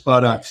got it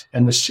spot on.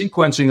 And the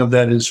sequencing of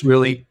that is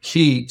really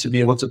key to be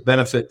able to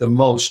benefit the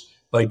most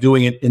by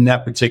doing it in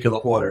that particular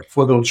order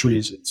for those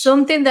reasons.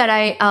 Something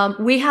that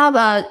we have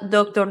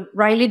Dr.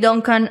 Riley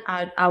Duncan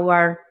at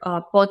our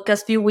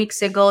podcast a few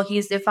weeks ago.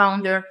 He's the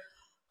founder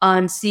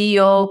and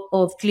CEO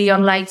of Clear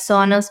Light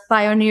Saunas,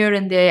 pioneer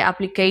in the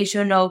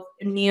application of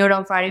near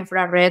and far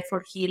infrared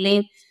for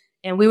healing.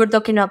 And we were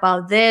talking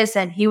about this,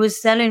 and he was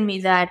telling me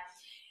that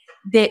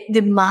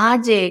the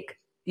magic,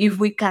 if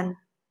we can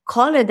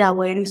call it that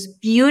way, it is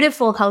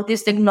beautiful how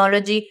this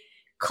technology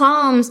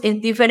comes in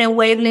different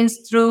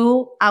wavelengths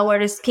through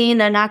our skin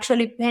and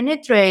actually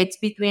penetrates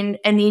between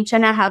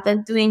 1.5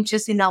 and 2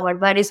 inches in our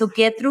body. So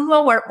get through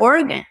our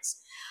organs.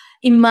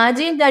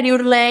 Imagine that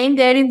you're laying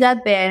there in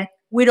that bed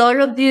with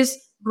all of these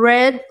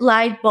red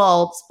light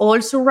bulbs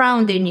all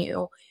surrounding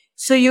you.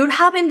 So you're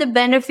having the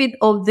benefit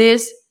of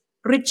this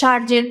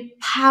recharging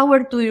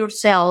power to your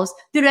cells,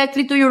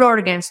 directly to your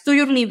organs, to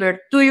your liver,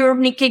 to your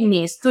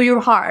kidneys, to your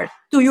heart,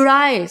 to your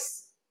eyes.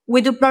 We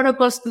do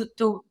protocols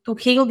to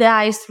heal the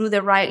eyes through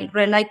the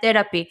red light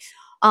therapy.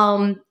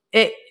 Grow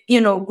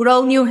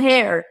new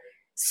hair,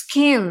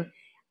 skin.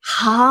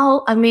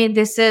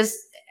 This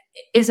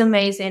is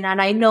amazing.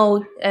 And I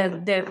know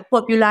the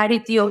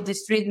popularity of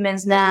these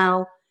treatments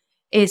now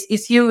is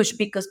huge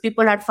because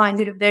people are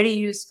finding it very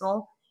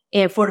useful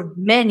for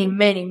many,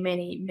 many,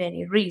 many,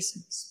 many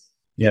reasons.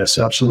 Yes,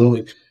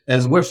 absolutely.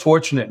 And we're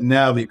fortunate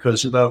now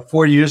because about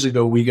 4 years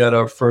ago, we got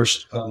our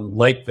first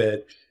light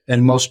bed,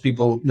 and most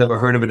people never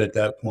heard of it at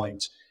that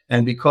point.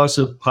 And because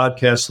of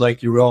podcasts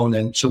like your own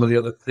and some of the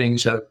other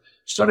things have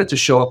started to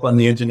show up on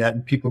the internet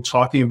and people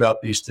talking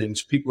about these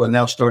things, people are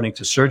now starting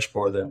to search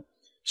for them.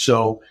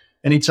 So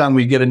anytime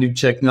we get a new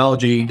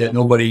technology that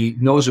nobody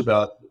knows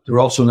about, they're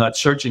also not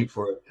searching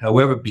for it.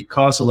 However,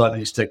 because a lot of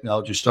these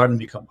technologies are starting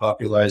to become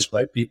popularized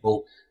by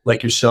people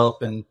like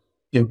yourself and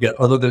you get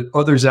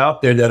others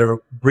out there that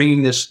are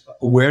bringing this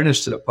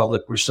awareness to the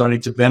public, we're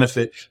starting to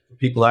benefit from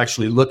people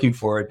actually looking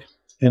for it.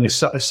 And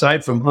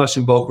aside from us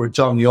in Boca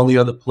Raton, the only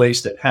other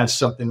place that has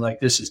something like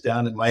this is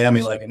down in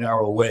Miami, like an hour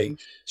away.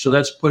 So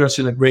that's put us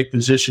in a great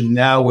position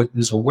now with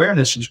this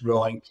awareness is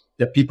growing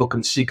that people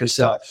can seek us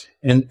out.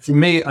 And for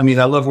me, I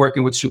love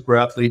working with super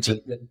athletes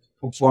and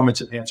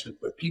performance enhancement,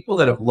 but people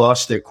that have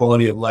lost their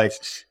quality of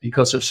life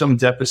because of some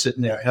deficit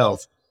in their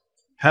health,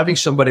 having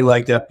somebody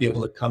like that be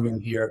able to come in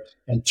here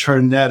and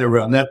turn that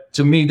around, that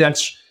to me,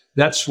 that's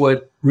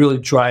what really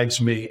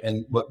drives me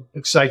and what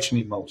excites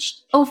me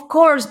most. Of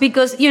course,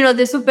 because,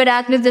 the super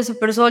athletes, the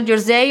super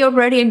soldiers, they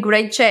already in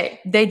great shape.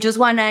 They just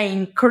want to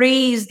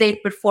increase their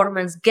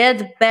performance,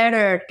 get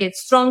better, get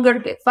stronger,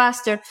 get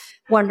faster.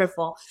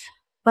 Wonderful.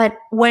 But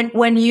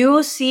when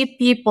you see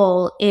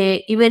people,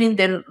 even in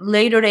the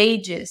later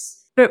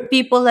ages,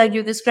 people like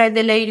you described,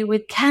 the lady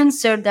with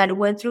cancer that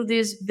went through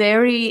this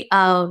very,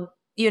 I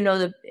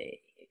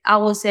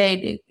will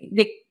say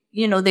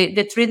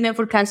the treatment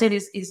for cancer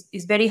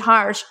is very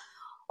harsh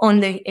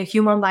on the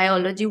human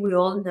biology, we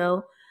all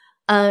know.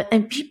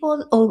 And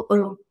people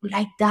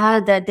like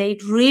that they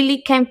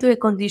really came to a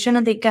condition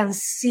and they can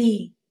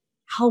see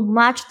how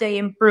much they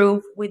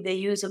improve with the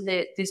use of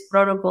this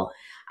protocol,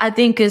 I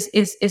think is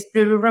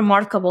pretty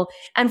remarkable.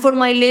 And for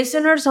my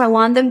listeners, I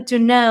want them to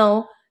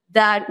know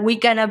that we're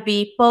going to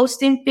be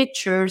posting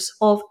pictures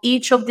of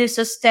each of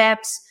these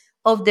steps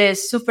of the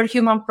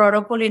Superhuman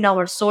Protocol in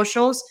our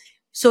socials.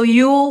 So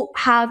you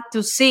have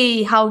to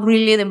see how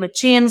really the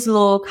machines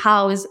look,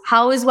 how is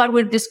what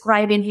we're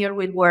describing here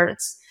with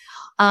words.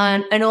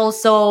 And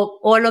also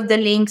all of the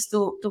links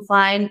to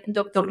find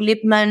Dr.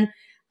 Lipman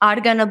are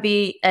going to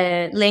be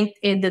linked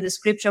in the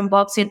description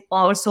box and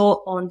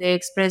also on the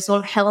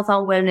Expresso Health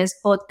and Wellness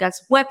podcast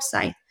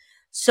website.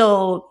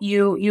 So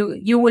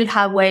you will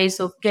have ways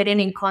of getting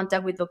in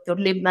contact with Dr.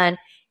 Lipman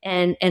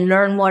and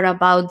learn more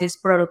about this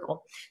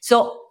protocol.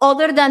 So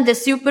other than the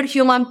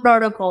Superhuman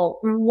Protocol,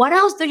 what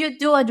else do you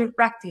do at your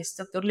practice,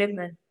 Dr.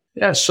 Lipman?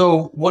 Yeah,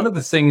 so one of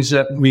the things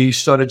that we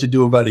started to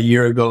do about a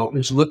year ago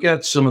is look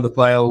at some of the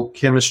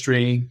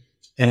biochemistry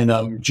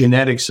and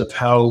genetics of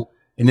how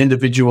an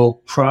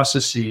individual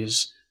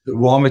processes the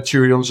raw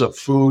materials of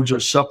foods or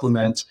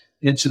supplements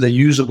into the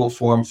usable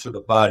form for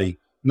the body.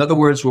 In other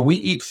words, when we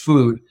eat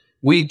food,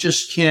 we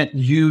just can't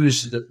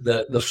use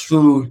the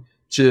food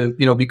to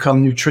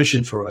become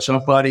nutrition for us.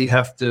 Our bodies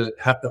have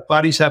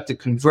to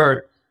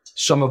convert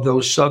some of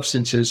those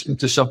substances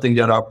into something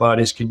that our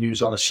bodies can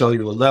use on a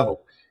cellular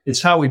level.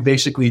 It's how we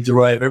basically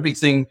derive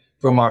everything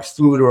from our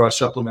food or our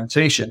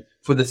supplementation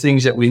for the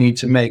things that we need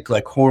to make,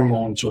 like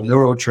hormones or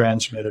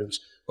neurotransmitters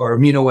or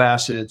amino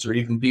acids or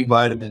even B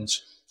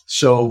vitamins.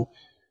 So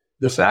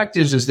the fact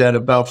is that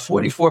about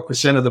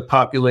 44% of the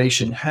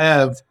population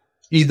have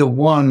either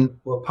one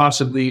or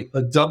possibly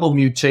a double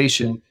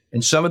mutation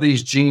in some of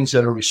these genes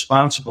that are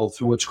responsible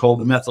through what's called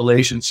the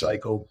methylation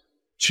cycle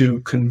to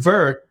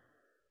convert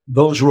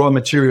those raw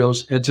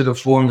materials into the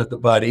form that the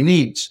body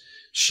needs.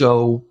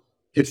 So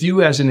if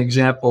you, as an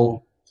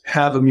example,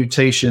 have a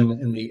mutation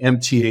in the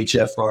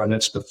MTHFR, and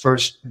that's the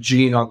first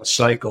gene on the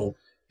cycle,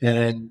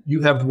 and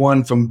you have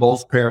one from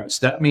both parents,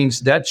 that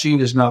means that gene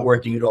is not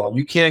working at all.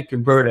 You can't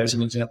convert, as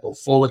an example,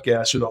 folic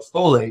acid or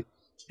folate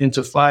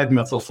into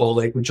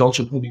 5-methylfolate, which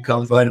ultimately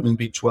becomes vitamin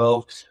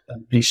B12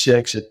 and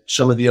B6 and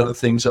some of the other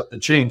things up the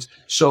chains.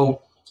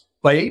 So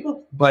by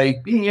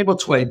being able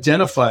to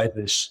identify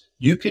this,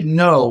 you can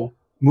know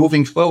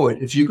moving forward,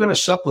 if you're going to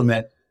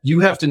supplement, you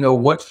have to know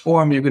what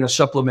form you're going to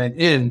supplement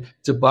in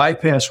to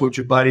bypass what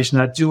your body's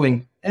not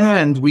doing.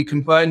 And we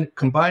combine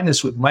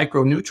this with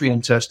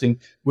micronutrient testing,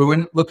 where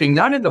we're looking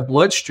not in the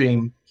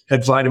bloodstream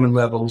at vitamin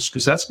levels,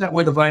 because that's not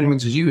where the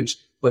vitamins are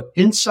used, but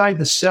inside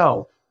the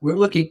cell. We're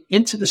looking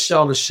into the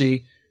cell to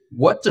see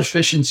what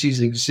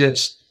deficiencies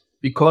exist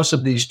because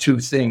of these two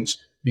things,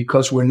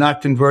 because we're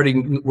not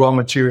converting raw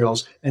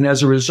materials. And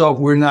as a result,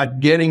 we're not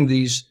getting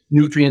these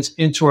nutrients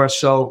into our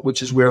cell,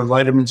 which is where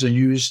vitamins are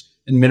used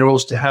and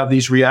minerals to have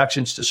these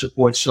reactions to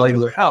support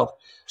cellular health.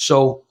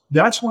 So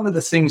that's one of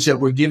the things that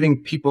we're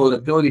giving people the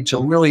ability to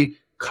really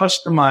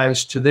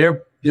customize to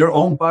their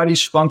own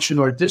body's function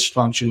or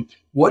dysfunction,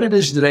 what it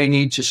is that they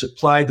need to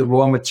supply the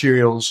raw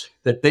materials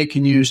that they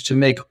can use to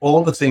make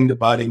all the thing the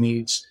body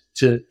needs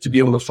to be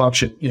able to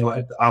function,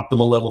 at the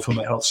optimal level from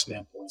a health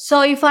standpoint.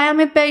 So if I am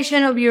a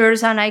patient of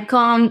yours and I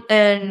come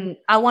and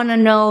I want to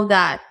know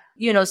that,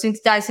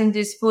 synthesizing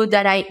this food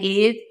that I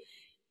eat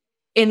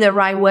in the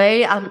right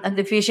way, I'm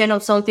deficient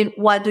of something,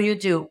 what do you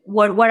do?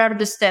 What are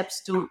the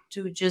steps to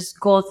just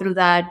go through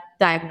that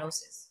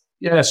diagnosis?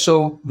 Yeah,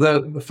 so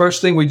the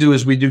first thing we do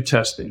is we do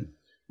testing.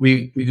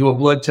 We do a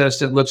blood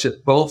test that looks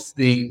at both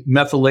the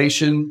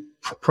methylation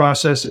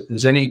process, if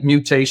there's any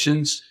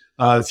mutations,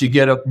 if you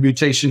get a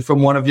mutation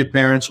from one of your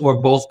parents or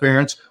both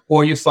parents,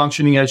 or you're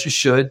functioning as you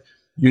should,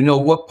 you know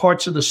what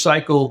parts of the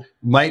cycle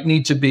might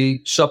need to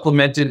be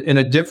supplemented in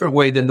a different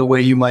way than the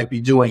way you might be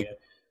doing it.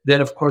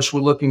 Then, of course,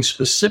 we're looking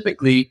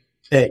specifically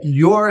at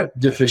your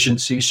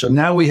deficiency. So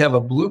now we have a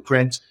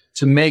blueprint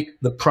to make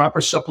the proper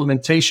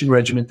supplementation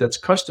regimen that's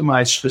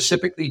customized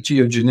specifically to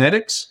your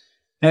genetics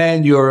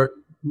and your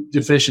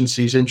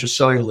deficiencies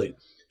intracellularly.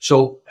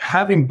 So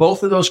having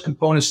both of those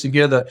components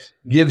together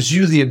gives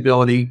you the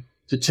ability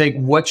to take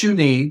what you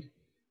need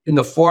in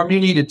the form you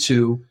need it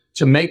to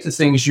make the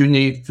things you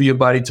need for your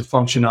body to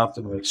function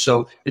optimally.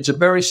 So it's a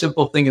very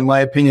simple thing. In my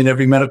opinion,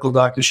 every medical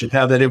doctor should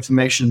have that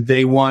information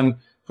day one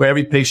for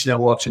every patient that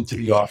walks into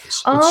the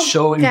office. It's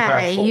so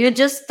impactful. You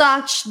just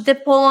touched the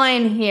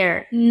point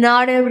here.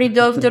 Not every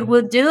doctor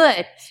will do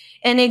it.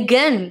 And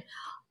again,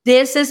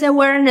 this is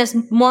awareness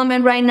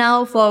moment right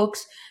now,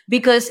 folks,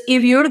 because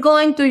if you're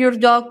going to your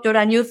doctor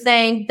and you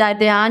think that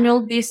the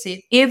annual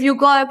visit, if you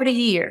go every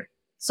year,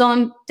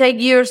 some take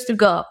years to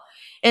go,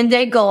 and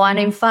they go, and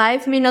in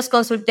 5 minutes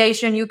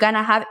consultation, you're going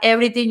to have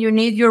everything you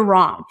need, you're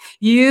wrong.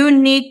 You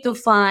need to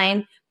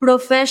find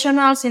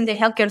professionals in the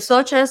healthcare,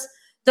 such as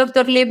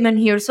Dr. Lipman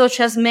here,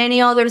 such as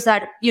many others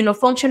that,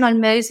 functional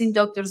medicine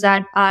doctors,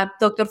 that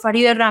Dr.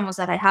 Farida Ramos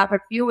that I have a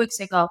few weeks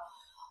ago,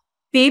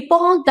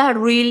 people that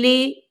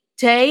really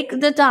take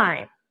the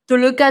time to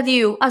look at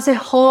you as a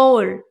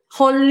whole,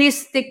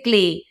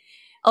 holistically.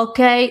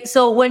 Okay.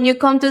 So when you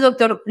come to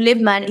Dr.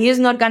 Lipman, he's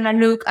not going to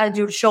look at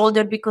your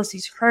shoulder because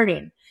it's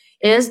hurting.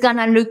 He's going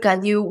to look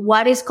at you.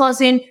 What is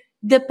causing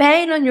the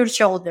pain on your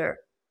shoulder?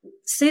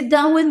 Sit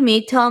down with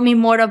me. Tell me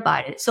more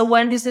about it. So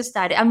when this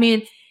started,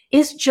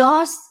 it's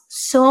just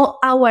so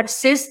our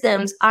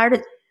systems are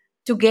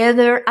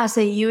together as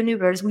a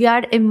universe. We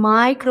are a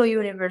micro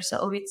universe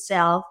of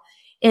itself,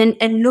 and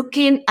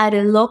looking at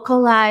a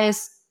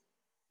localized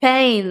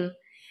pain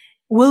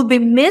will be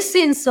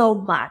missing so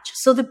much.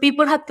 So the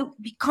people have to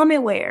become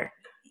aware,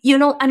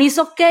 and it's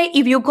okay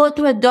if you go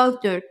to a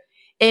doctor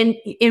and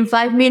in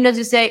 5 minutes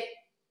you say,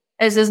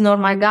 this is not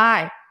my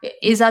guy.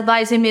 He's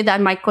advising me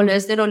that my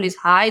cholesterol is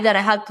high, that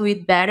I have to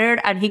eat better,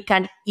 and he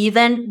can't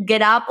even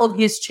get up of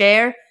his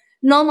chair.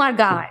 Not my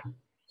guy.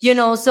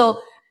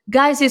 So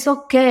guys, it's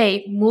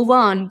okay. Move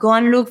on. Go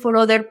and look for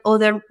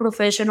other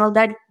professionals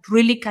that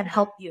really can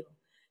help you.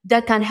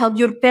 That can help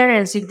your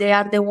parents if they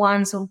are the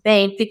ones on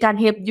pain. They can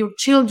help your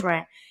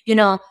children.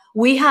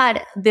 We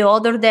had the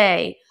other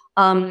day,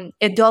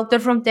 a doctor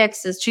from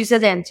Texas. She's a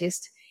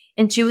dentist.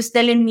 And she was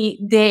telling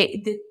me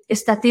the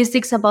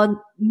statistics about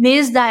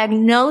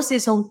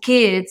misdiagnosis on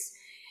kids.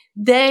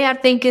 They are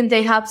thinking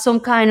they have some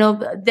kind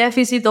of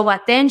deficit of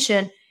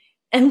attention.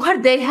 And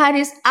what they had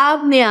is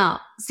apnea.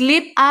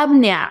 sleep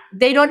apnea.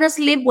 They don't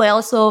sleep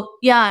well. So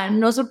yeah,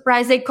 no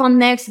surprise. They come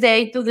next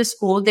day to the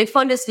school. They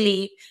fall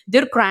asleep.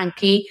 They're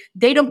cranky.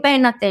 They don't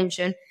pay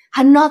attention.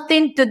 Had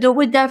nothing to do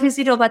with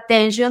deficit of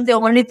attention. The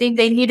only thing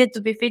they needed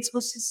to be fixed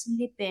was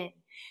sleeping.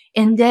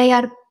 And they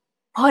are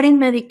putting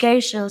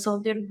medications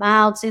on their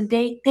mouths, and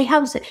they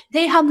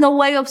have no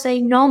way of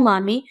saying no,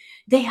 mommy.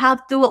 They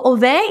have to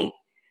obey.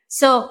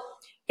 So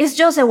it's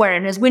just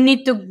awareness. We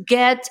need to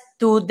get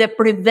to the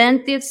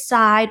preventive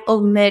side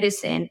of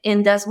medicine.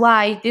 And that's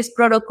why this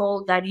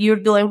protocol that you're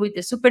doing with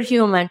the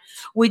Superhuman,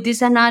 with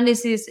this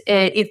analysis,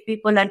 if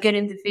people are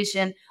getting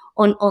deficient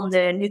on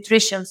the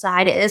nutrition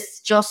side,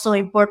 is just so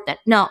important.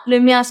 Now,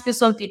 let me ask you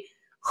something.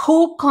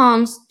 Who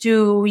comes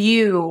to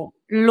you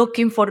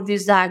looking for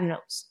this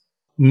diagnosis?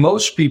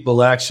 Most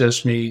people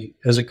access me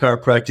as a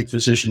chiropractic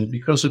physician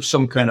because of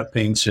some kind of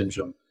pain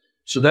syndrome.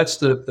 So that's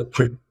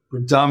the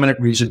predominant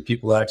reason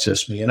people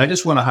access me. And I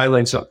just want to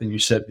highlight something you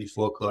said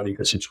before, Claudia,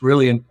 because it's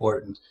really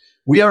important.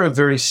 We are a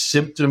very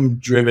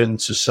symptom-driven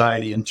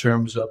society in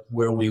terms of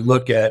where we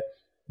look at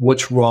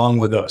what's wrong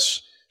with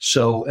us.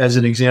 So as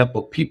an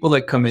example, people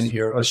that come in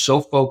here are so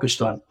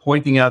focused on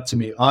pointing out to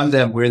me on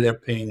them where their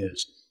pain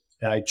is.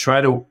 And I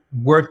try to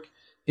work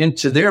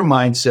into their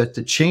mindset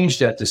to change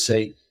that, to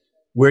say,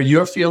 where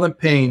you're feeling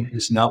pain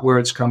is not where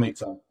it's coming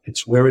from.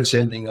 It's where it's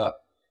ending up.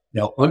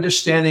 Now,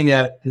 understanding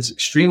that is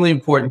extremely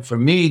important for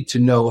me to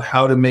know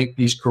how to make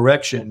these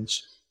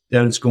corrections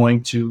that is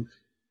going to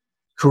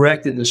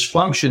correct the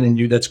dysfunction in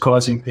you that's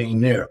causing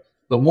pain there.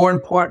 But more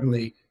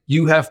importantly,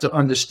 you have to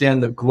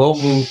understand the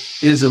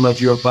globalism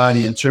of your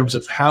body in terms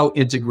of how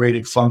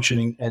integrated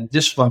functioning and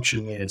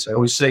dysfunctioning is. I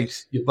always say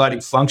your body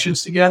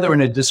functions together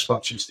and it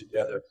dysfunctions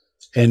together.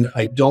 And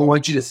I don't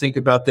want you to think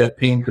about that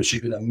pain because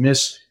you're going to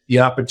miss the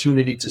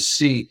opportunity to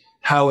see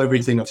how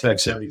everything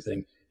affects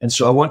everything. And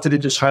so I wanted to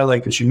just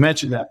highlight, because you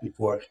mentioned that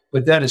before,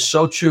 but that is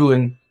so true.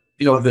 And,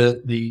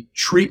 the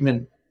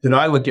treatment that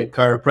I look at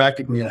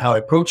chiropractically and how I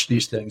approach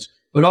these things,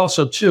 but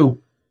also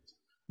too,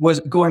 was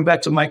going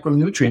back to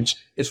micronutrients.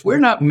 If we're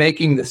not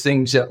making the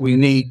things that we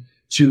need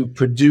to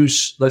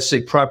produce, let's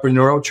say, proper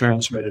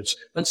neurotransmitters,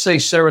 let's say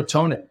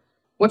serotonin,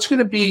 what's going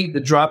to be the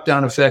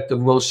drop-down effect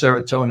of low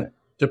serotonin?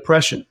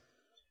 Depression.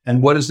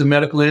 And what is the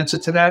medical answer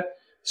to that?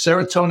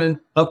 Serotonin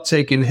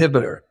uptake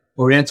inhibitor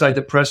or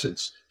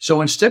antidepressants.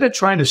 So instead of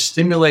trying to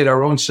stimulate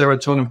our own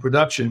serotonin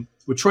production,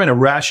 we're trying to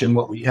ration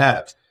what we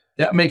have.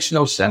 That makes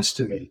no sense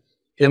to me.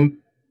 And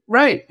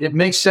right, it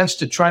makes sense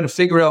to try to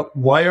figure out,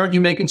 why aren't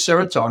you making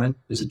serotonin?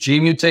 There's a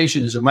gene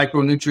mutation, there's a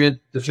micronutrient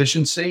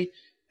deficiency,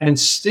 and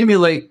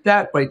stimulate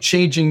that by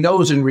changing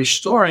those and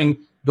restoring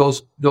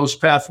those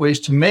pathways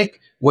to make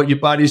what your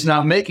body's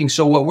not making.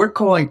 So what we're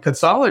calling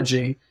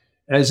pathology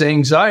as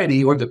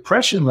anxiety or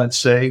depression, let's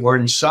say, or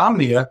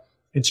insomnia,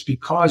 it's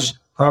because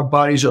our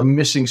bodies are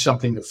missing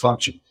something to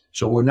function.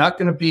 So we're not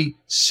going to be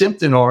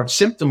symptom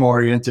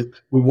oriented.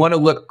 We want to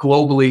look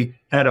globally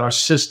at our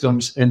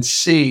systems and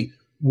see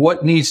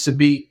what needs to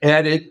be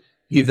added,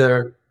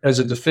 either as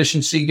a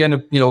deficiency,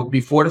 again,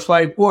 be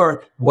fortified,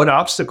 or what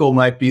obstacle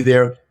might be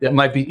there that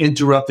might be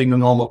interrupting the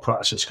normal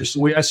process. Because the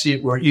way I see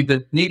it, we're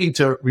either needing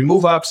to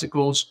remove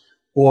obstacles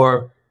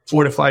or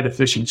fortify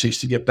deficiencies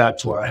to get back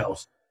to our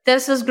health.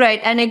 This is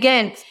great. And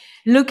again,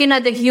 looking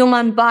at the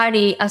human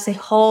body as a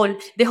whole,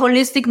 the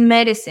holistic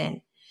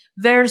medicine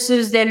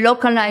versus the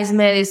localized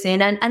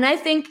medicine. And I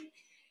think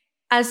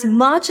as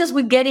much as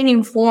we're getting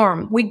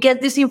informed, we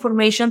get this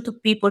information to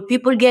people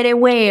get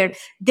aware,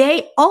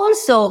 they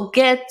also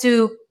get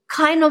to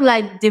kind of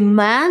like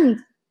demand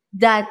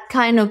that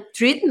kind of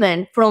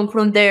treatment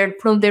from their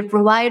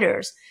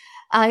providers.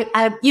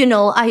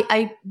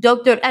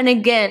 Doctor, and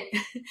again,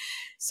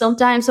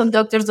 sometimes some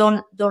doctors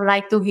don't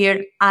like to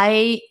hear.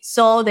 I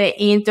saw the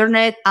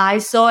internet. I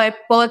saw a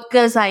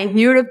podcast. I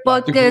hear a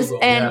podcast, Google,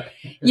 and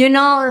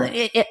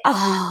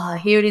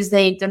here is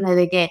the internet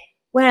again.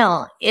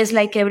 Well, it's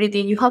like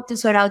everything. You have to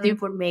sort out the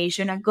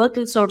information and go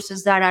to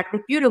sources that are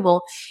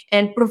reputable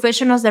and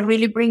professionals that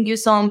really bring you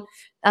some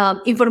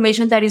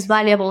information that is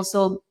valuable.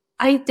 So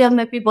I tell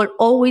my people,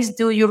 always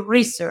do your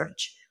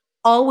research.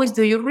 Always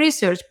do your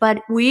research.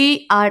 But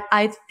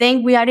I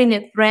think we are in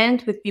a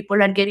trend with people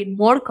are getting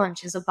more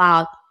conscious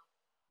about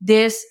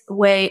this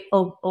way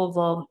of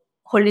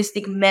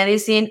holistic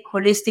medicine,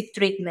 holistic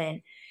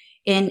treatment.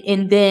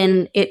 And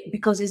then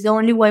because it's the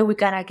only way we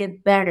gotta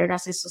get better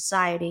as a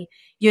society.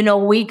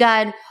 We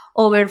got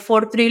over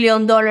 $4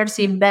 trillion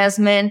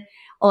investment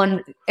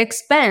on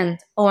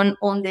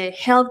the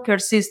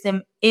healthcare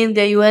system in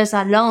the US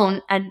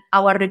alone, and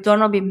our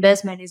return of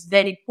investment is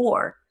very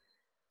poor.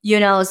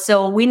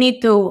 So we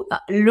need to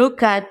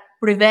look at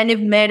preventive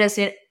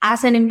medicine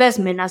as an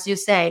investment, as you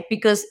say,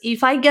 because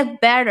if I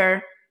get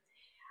better,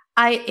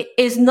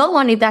 it's not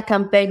only that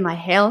can pay my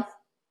health,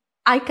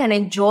 I can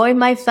enjoy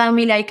my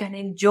family, I can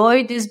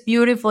enjoy this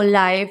beautiful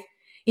life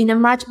in a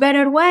much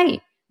better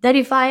way than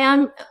if I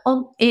am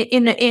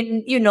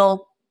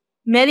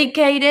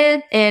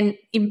medicated and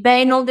in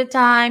pain all the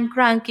time,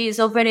 cranky,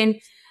 suffering,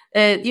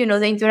 the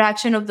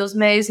interaction of those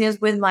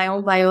medicines with my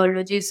own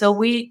biology. So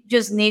we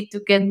just need to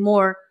get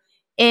more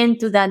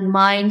into that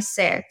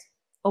mindset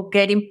of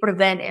getting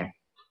preventive.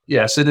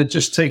 Yes, and it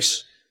just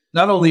takes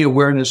not only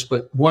awareness,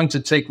 but one to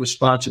take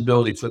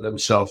responsibility for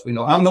themselves.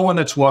 I'm the one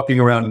that's walking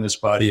around in this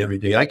body every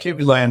day. I can't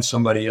rely on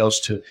somebody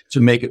else to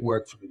make it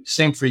work for me.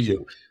 Same for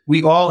you.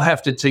 We all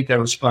have to take that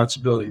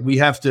responsibility. We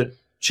have to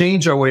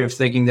change our way of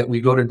thinking that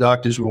we go to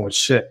doctors when we're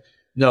sick.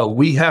 No,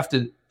 we have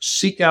to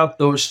seek out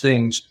those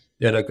things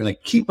that are going to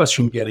keep us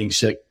from getting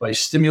sick by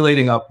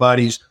stimulating our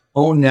body's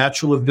own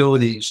natural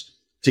abilities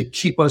to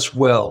keep us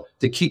well,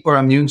 to keep our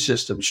immune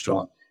system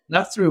strong,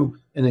 not through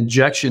an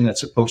injection that's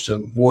supposed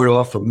to ward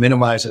off or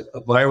minimize a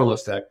viral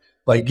effect,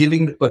 by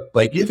giving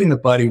the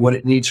body what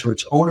it needs for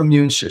its own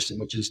immune system,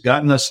 which has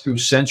gotten us through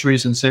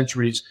centuries and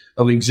centuries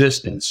of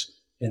existence.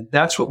 And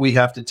that's what we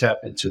have to tap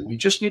into. We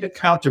just need a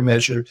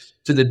countermeasure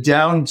to the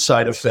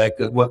downside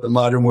effect of what the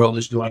modern world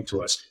is doing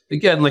to us.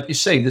 Again, like you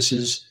say, this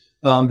is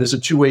there's a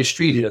two-way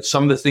street here.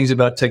 Some of the things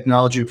about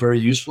technology are very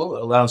useful.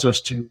 It allows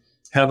us to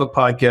have a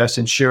podcast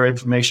and share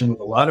information with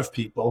a lot of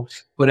people.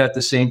 But at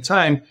the same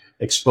time,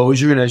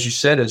 exposure, and as you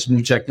said, as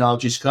new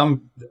technologies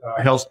come,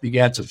 our health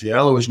began to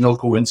fail. It was no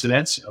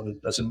coincidence.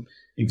 It doesn't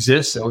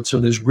exist. So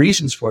there's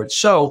reasons for it.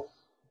 So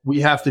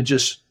we have to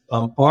just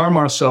arm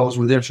ourselves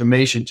with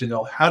information to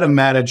know how to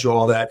manage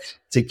all that,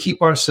 to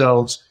keep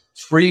ourselves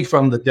free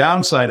from the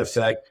downside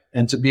effect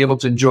and to be able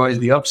to enjoy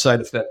the upside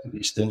effect of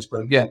these things.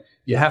 But again,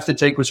 you have to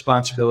take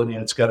responsibility,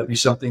 and it's got to be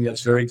something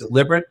that's very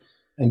deliberate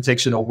and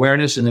takes an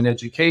awareness and an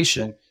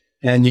education.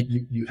 And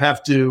you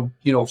have to,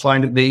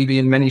 find it maybe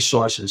in many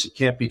sources. It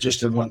can't be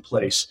just in one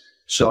place.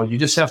 So you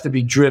just have to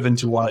be driven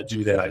to want to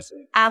do that, I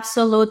think.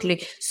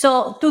 Absolutely.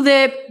 So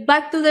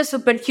back to the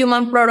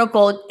Superhuman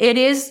Protocol, it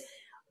is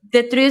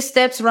the 3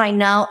 steps right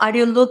now. Are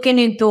you looking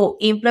into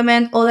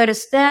implement other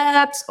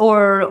steps,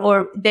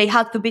 or they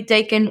have to be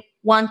taken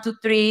 1 to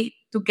 3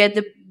 to get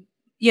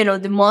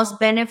the most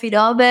benefit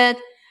of it?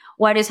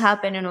 What is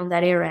happening on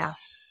that area?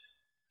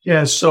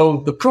 Yeah,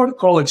 so the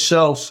protocol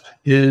itself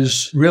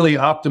is really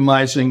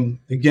optimizing,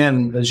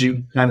 again, as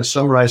you kind of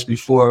summarized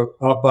before,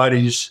 our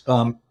body's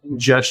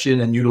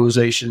ingestion and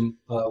utilization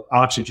of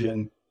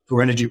oxygen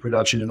for energy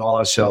production in all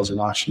our cells and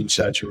oxygen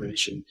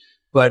saturation.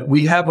 But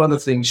we have other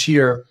things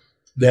here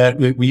that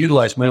we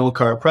utilize. My own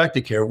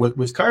chiropractic care.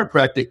 With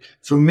chiropractic,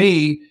 for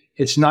me,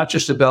 it's not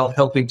just about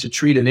helping to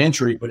treat an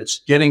injury, but it's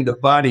getting the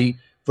body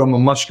from a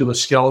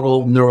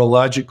musculoskeletal,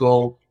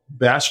 neurological,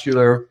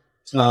 vascular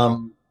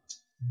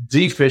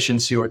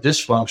deficiency or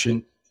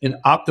dysfunction and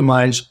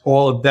optimize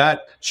all of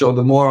that. So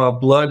the more our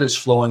blood is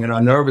flowing and our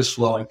nerve is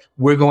flowing,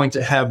 we're going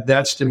to have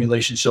that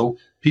stimulation. So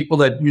people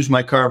that use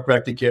my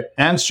chiropractic care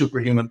and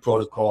Superhuman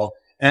Protocol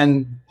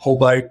and whole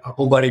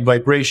body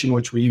vibration,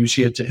 which we use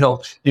here to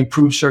help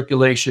improve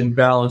circulation,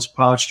 balance,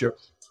 posture,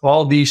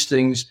 all these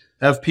things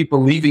have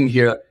people leaving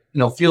here,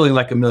 feeling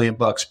like $1 million,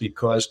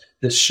 because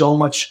there's so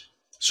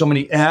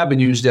many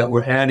avenues that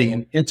we're adding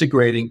and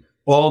integrating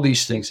all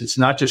these things. It's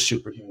not just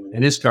Superhuman.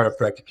 It is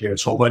chiropractic care.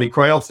 It's whole body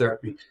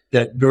cryotherapy,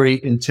 that very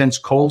intense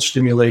cold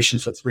stimulation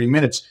for 3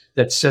 minutes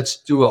that sets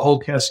through a whole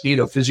cascade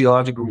of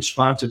physiological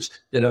responses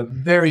that are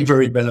very,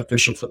 very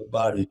beneficial for the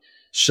body.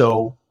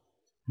 So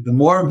the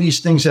more of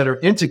these things that are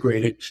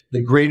integrated,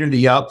 the greater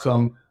the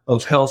outcome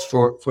of health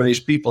for these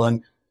people.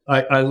 And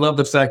I love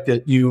the fact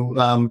that you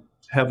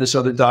have this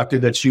other doctor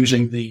that's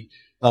using the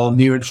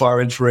near and far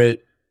infrared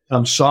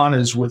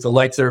saunas with the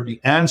light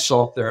therapy and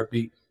salt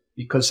therapy,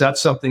 because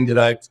that's something that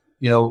I've,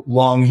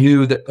 long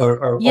knew that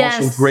are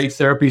Yes. also great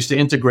therapies to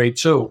integrate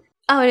too.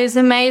 Oh, it's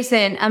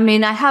amazing. I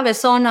mean, I have a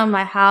sauna in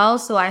my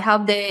house, so I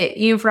have the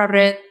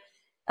infrared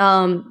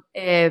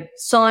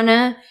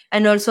sauna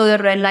and also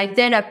the red light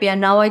therapy.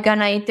 And now I'm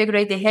gonna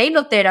integrate the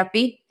halo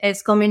therapy.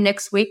 It's coming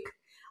next week,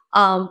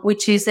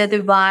 which is a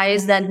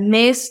device that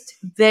mixed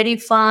very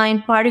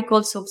fine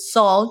particles of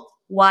salt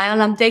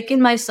while I'm taking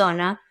my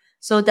sauna.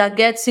 So that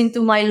gets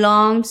into my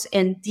lungs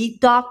and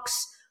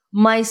detox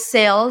my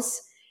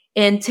cells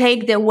and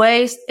take the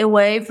waste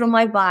away from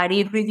my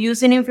body,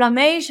 reducing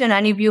inflammation.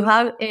 And if you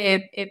have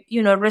a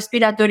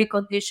respiratory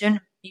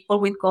condition, people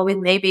with COVID,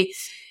 maybe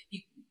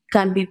it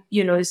can be,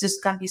 it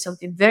just can be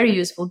something very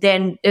useful.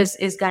 Then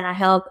it's gonna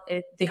help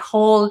the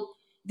whole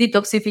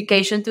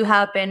detoxification to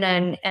happen,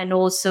 and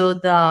also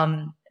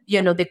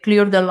the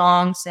clear the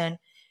lungs and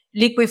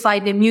liquefy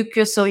the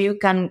mucus, so you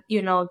can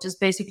just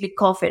basically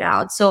cough it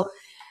out. So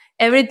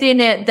everything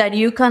that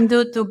you can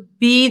do to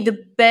be the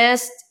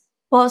best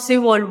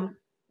possible,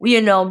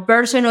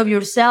 version of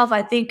yourself,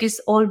 I think is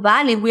all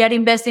valid. We are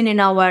investing in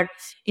our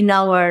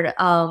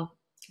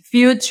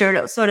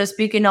future, so to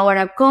speak, in our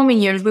upcoming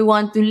years. We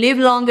want to live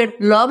longer,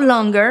 love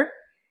longer,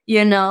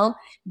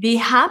 be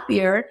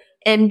happier,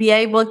 and be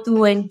able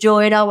to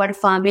enjoy our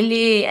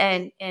family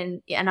and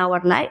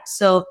our life.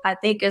 So I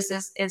think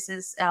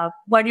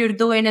what you're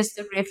doing is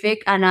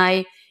terrific, and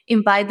I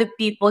invite the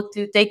people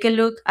to take a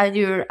look at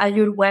your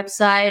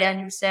website and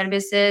your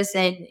services.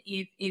 And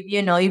if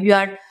you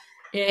are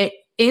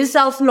in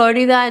South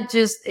Florida,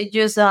 just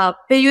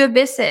pay you a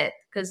visit,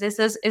 because this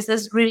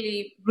is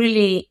really,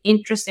 really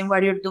interesting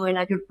what you're doing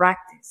at your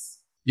practice.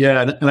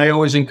 Yeah, and I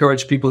always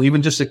encourage people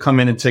even just to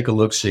come in and take a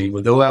look-see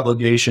with no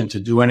obligation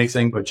to do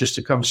anything, but just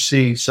to come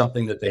see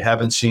something that they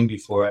haven't seen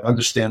before and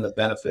understand the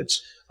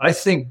benefits. I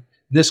think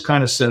this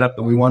kind of setup,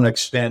 and we want to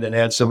expand and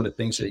add some of the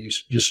things that you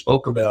just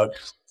spoke about,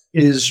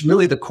 is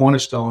really the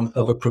cornerstone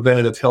of a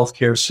preventative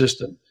healthcare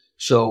system.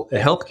 So a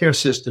healthcare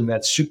system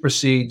that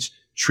supersedes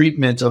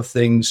treatment of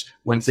things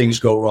when things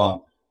go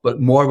wrong, but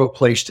more of a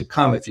place to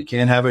come if you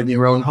can't have it in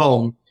your own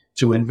home,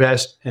 to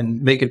invest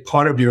and make it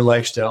part of your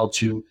lifestyle,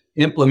 to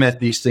implement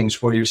these things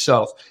for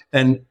yourself.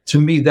 And to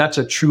me, that's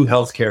a true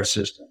healthcare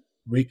system,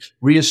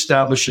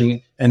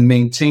 reestablishing and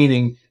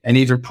maintaining and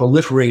even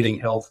proliferating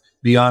health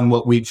beyond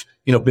what we've,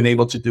 been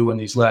able to do in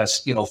these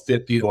last,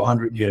 50 to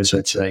 100 years,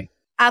 I'd say.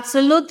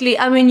 Absolutely.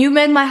 I mean, you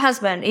met my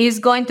husband. He's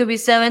going to be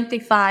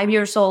 75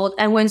 years old.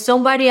 And when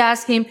somebody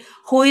asks him,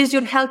 who is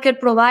your healthcare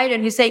provider?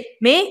 He say,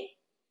 me?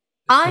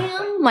 I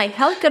am my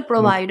healthcare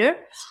provider.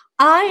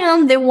 I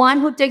am the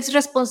one who takes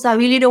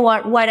responsibility for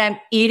what I'm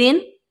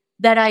eating,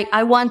 that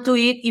I want to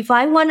eat. If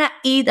I want to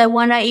eat, I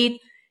want to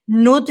eat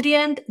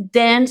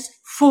nutrient-dense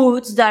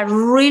foods that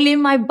really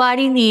my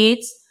body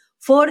needs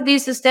for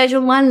this stage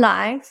of my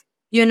life.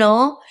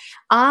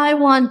 I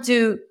want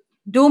to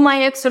do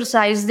my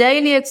exercise,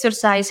 daily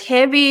exercise,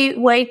 heavy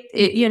weight,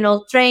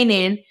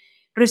 training,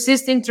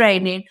 resisting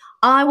training.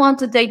 I want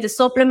to take the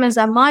supplements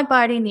that my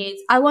body needs.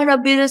 I want to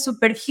be the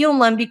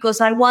superhuman because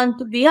I want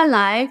to be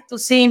alive, to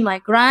see my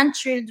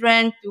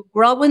grandchildren, to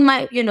grow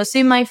with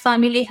see my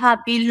family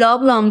happy,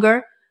 love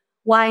longer.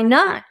 Why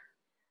not?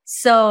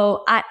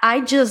 So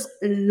I just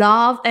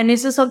love, and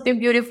this is something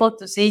beautiful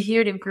to see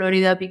here in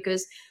Florida,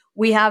 because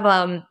we have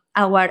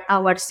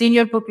our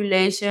senior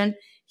population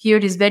here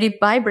is very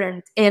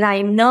vibrant. And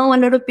I know a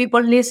lot of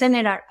people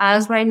listening at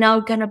us right now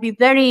going to be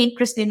very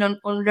interested on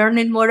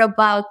learning more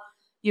about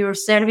your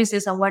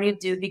services and what you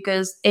do,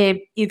 because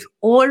if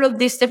all of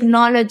these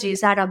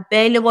technologies are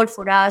available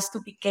for us to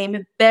become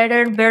a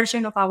better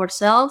version of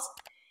ourselves,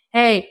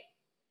 hey,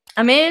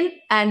 I'm in,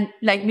 and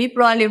like me,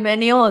 probably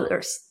many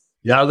others.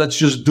 Yeah, let's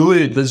just do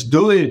it. Let's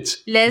do it.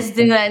 Let's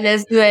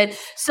do it.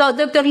 So,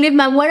 Dr.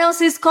 Lipman, what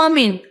else is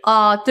coming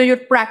to your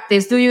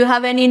practice? Do you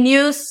have any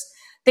news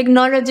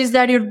technologies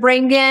that you're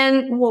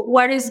bringing?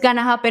 What is going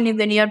to happen in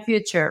the near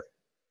future?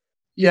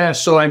 Yeah,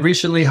 so I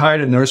recently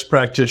hired a nurse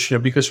practitioner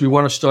because we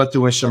want to start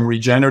doing some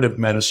regenerative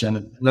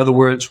medicine. In other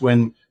words,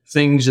 when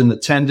things in the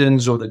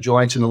tendons or the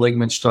joints and the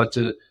ligaments start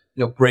to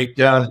break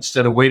down,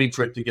 instead of waiting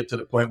for it to get to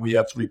the point where you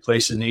have to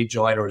replace a knee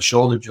joint or a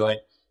shoulder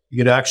joint, you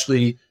could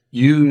actually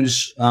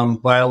use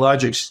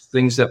biologics,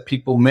 things that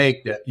people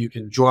make that you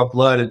can draw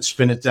blood and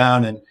spin it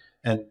down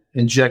and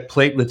inject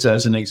platelets,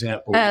 as an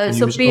example.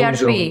 So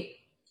PRP.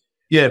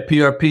 Yeah,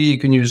 PRP. You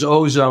can use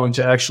ozone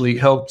to actually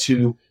help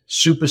to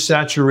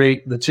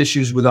supersaturate the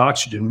tissues with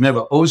oxygen.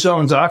 Remember,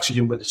 ozone's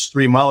oxygen, but it's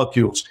 3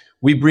 molecules.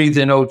 We breathe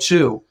in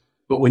O2,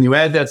 but when you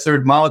add that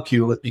third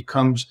molecule, it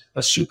becomes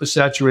a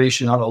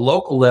supersaturation on a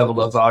local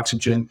level of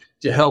oxygen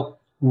to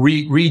help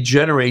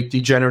regenerate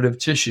degenerative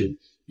tissue.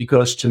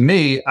 Because to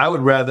me, I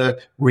would rather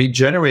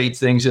regenerate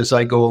things as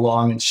I go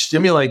along and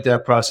stimulate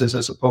that process,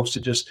 as opposed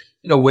to just,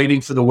 waiting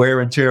for the wear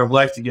and tear of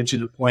life to get you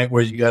to the point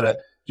where you got to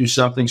do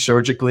something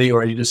surgically,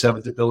 or you just have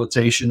a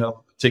debilitation of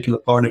a particular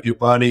part of your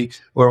body,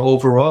 or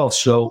overall.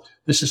 So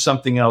this is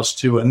something else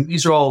too. And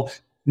these are all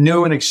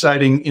new and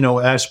exciting,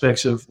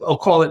 aspects of, I'll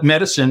call it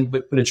medicine,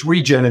 but it's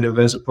regenerative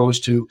as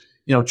opposed to,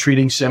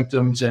 treating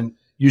symptoms and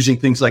using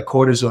things like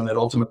cortisone that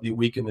ultimately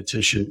weaken the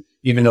tissue,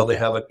 even though they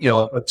have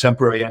a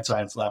temporary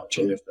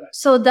anti-inflammatory effect.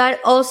 So that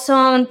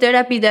ozone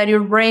therapy that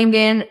you're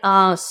bringing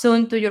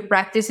soon to your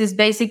practice is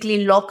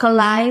basically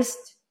localized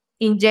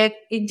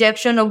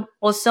injection of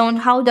ozone.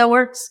 How that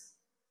works?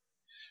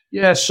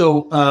 Yeah.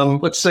 So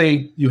let's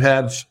say you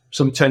have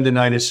some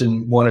tendonitis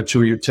in one or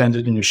two of your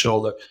tendons in your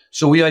shoulder.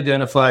 So we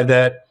identify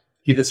that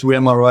either through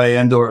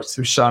MRI and or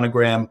through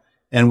sonogram,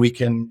 and we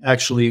can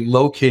actually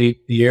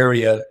locate the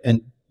area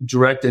and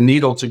direct a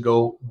needle to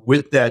go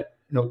with that,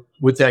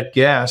 with that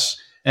gas.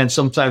 And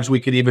sometimes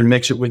we could even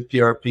mix it with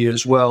PRP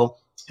as well.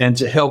 And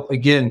to help,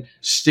 again,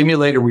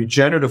 stimulate a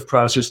regenerative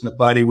process in the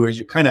body where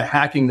you're kind of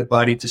hacking the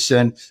body to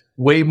send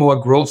way more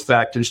growth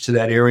factors to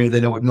that area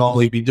than it would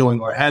normally be doing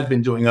or had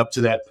been doing up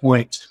to that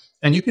point.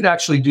 And you could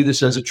actually do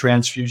this as a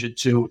transfusion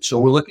too. So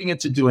we're looking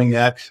into doing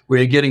that, where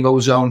you're getting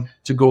ozone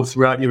to go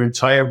throughout your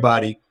entire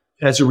body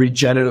as a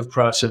regenerative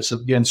process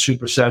of, again,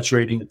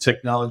 supersaturating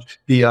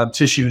the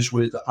tissues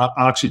with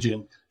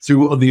oxygen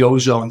through the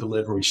ozone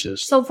delivery system.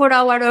 So for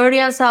our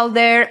audience out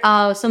there,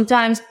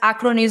 sometimes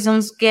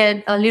acronyms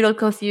get a little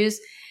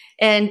confused.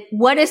 And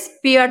what is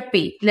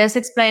PRP? Let's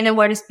explain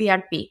what is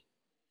PRP.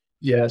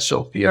 Yeah,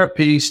 so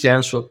PRP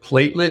stands for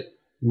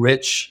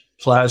platelet-rich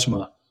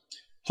plasma.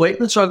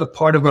 Platelets are the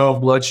part of our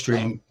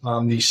bloodstream,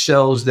 these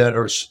cells that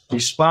are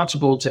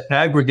responsible to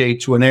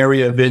aggregate to an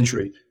area of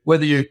injury,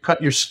 whether you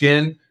cut your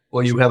skin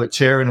or you have a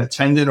tear in a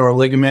tendon or a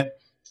ligament.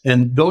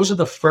 And those are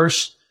the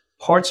first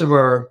parts of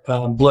our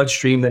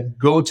bloodstream that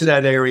go to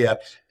that area,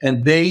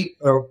 and they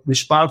are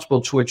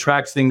responsible to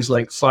attract things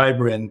like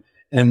fibrin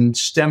and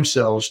stem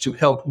cells to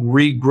help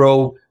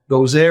regrow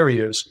those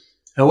areas.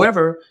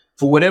 However,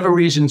 for whatever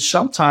reason,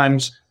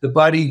 sometimes the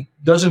body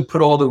doesn't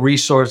put all the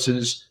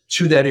resources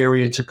to that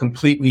area to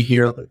completely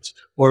heal it.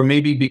 Or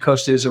maybe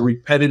because there's a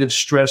repetitive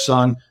stress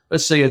on,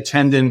 let's say, a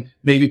tendon,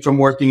 maybe from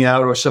working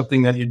out or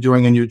something that you're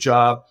doing in your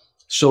job.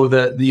 So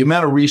that the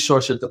amount of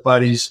resource that the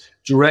body's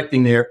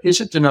directing there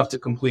isn't enough to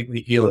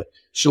completely heal it.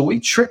 So we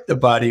trick the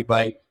body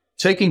by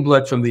taking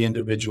blood from the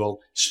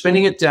individual,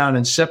 spinning it down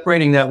and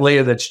separating that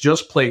layer that's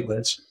just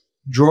platelets,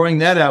 drawing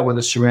that out with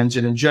a syringe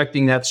and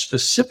injecting that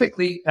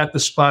specifically at the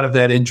spot of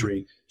that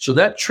injury. So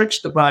that tricks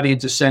the body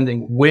into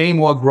sending way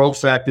more growth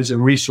factors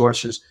and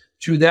resources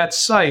to that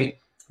site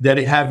that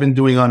it had been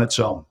doing on its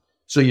own.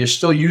 So you're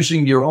still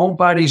using your own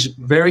body's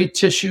very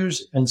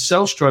tissues and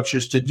cell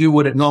structures to do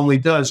what it normally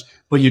does,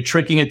 but you're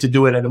tricking it to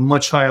do it at a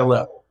much higher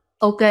level.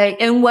 Okay,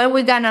 and when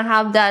we're gonna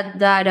have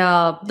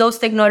those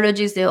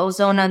technologies, the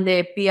ozone and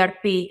the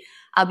PRP,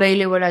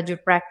 available at your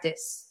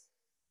practice?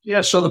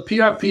 Yeah, so the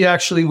PRP,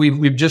 actually,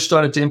 we've just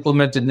started to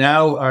implement it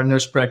now. Our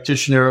nurse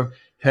practitioner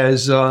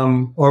has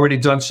already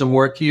done some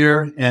work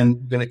here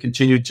and going to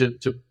continue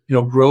to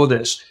grow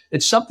this.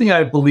 It's something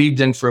I've believed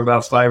in for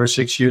about 5 or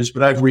 6 years,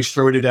 but I've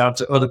referred it out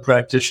to other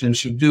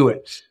practitioners who do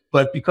it.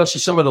 But because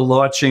of some of the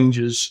law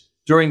changes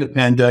during the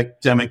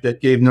pandemic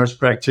that gave nurse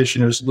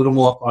practitioners a little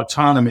more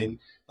autonomy,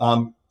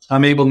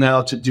 I'm able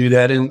now to do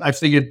that. And I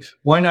figured,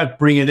 why not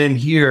bring it in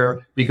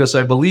here because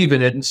I believe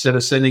in it instead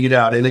of sending it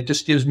out? And it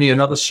just gives me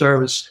another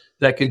service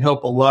that can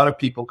help a lot of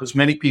people, because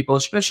many people,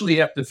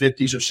 especially after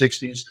 50s or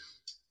 60s,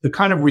 the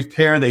kind of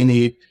repair they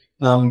need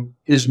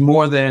is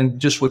more than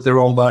just what their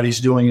own body's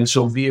doing. And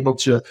so be able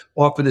to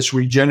offer this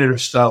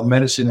regenerative style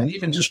medicine and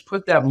even just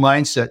put that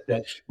mindset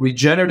that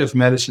regenerative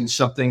medicine is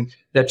something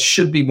that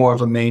should be more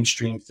of a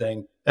mainstream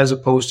thing as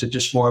opposed to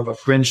just more of a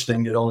fringe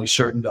thing that only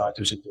certain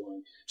doctors are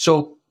doing.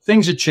 So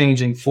things are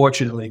changing,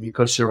 fortunately,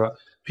 because there are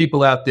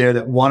people out there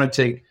that want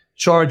to take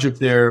charge of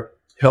their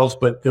health,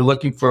 but they're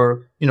looking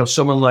for,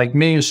 someone like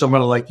me or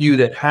someone like you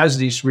that has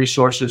these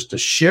resources to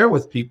share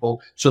with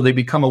people so they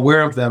become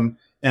aware of them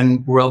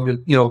and will,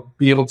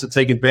 be able to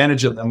take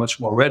advantage of them much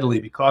more readily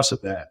because of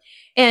that.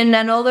 And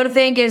another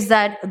thing is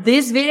that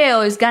this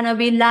video is going to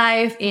be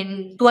live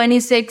in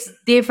 26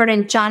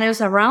 different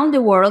channels around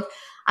the world.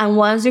 And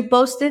once you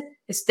post it,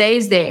 it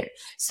stays there.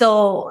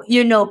 So,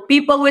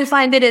 people will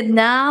find it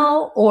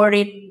now or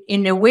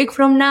in a week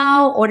from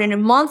now or in a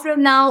month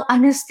from now.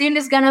 And still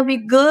it's going to be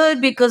good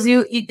because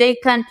they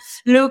can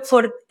look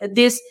for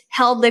this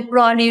help they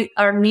probably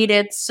are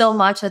needed so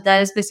much at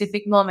that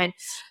specific moment.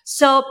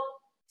 So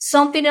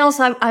something else,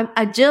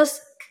 I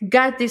just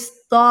got this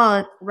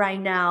thought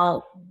right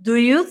now. Do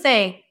you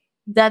think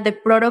that the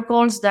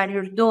protocols that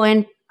you're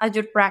doing at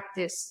your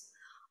practice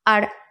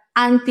are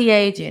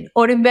anti-aging,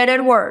 or in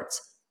better words,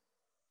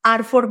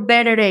 are for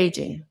better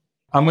aging?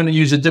 I'm going to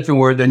use a different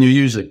word than you're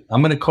using.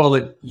 I'm going to call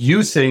it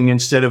youthing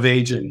instead of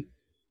aging.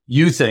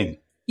 Youthing.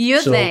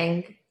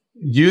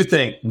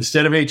 Youthing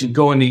instead of aging,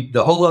 going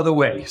the whole other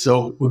way.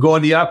 So we're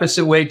going the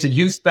opposite way to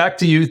youth, back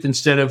to youth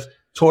instead of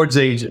towards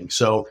aging.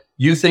 So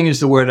youthing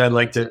is the word I'd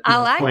like to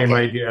claim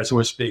right here as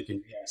we're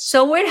speaking. Yes.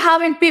 So we're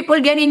having people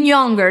getting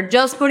younger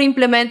just for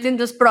implementing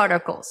those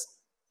protocols.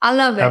 I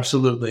love it.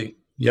 Absolutely.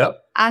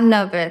 Yep. I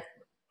love it.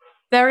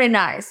 Very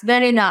nice.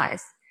 Very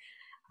nice.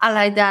 I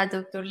like that,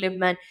 Dr.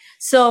 Lipman.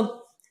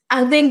 So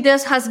I think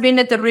this has been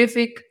a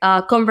terrific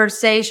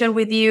conversation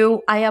with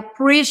you. I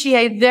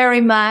appreciate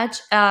very much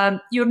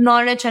your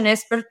knowledge and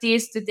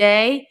expertise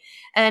today.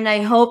 And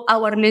I hope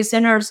our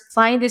listeners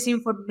find this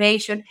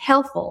information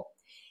helpful.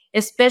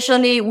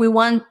 Especially, we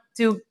want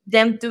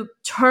them to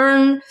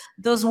turn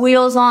those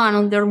wheels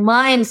on their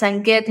minds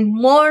and get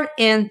more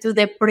into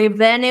the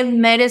preventive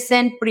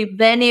medicine,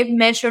 preventive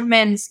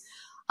measurements,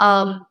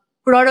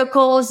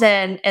 protocols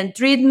and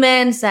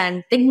treatments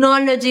and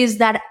technologies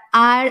that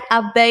are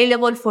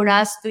available for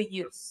us to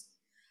use.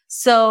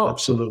 So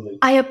absolutely,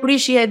 I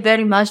appreciate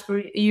very much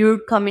for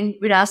you coming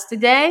with us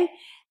today.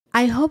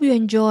 I hope you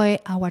enjoy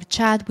our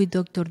chat with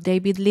Dr.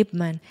 David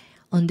Lipman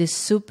on the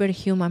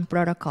Superhuman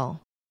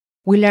Protocol.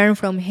 We learn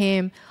from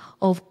him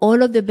of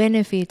all of the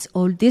benefits,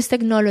 all these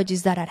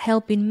technologies that are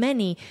helping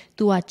many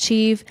to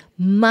achieve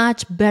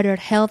much better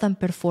health and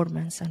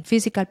performance and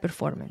physical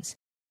performance.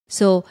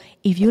 So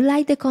if you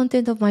like the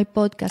content of my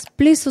podcast,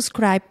 please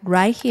subscribe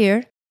right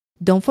here.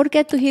 Don't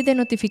forget to hit the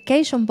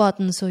notification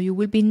button so you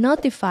will be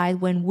notified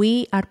when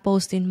we are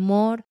posting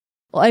more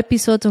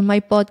episodes of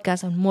my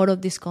podcast and more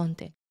of this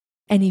content.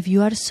 And if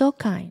you are so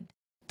kind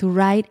to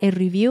write a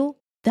review,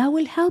 that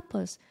will help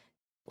us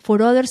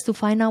for others to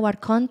find our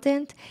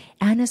content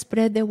and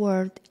spread the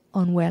word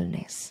on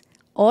wellness.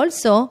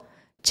 Also,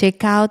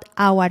 check out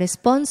our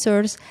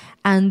sponsors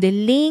and the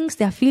links,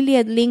 the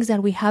affiliate links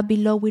that we have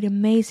below with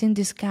amazing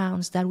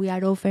discounts that we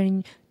are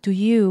offering to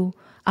you,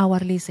 our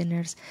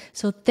listeners.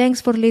 So thanks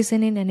for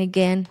listening. And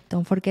again,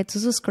 don't forget to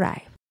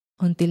subscribe.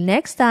 Until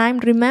next time,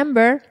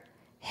 remember,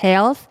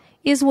 health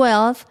is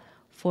wealth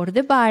for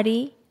the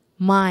body,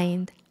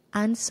 mind,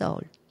 and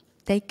soul.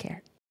 Take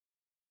care.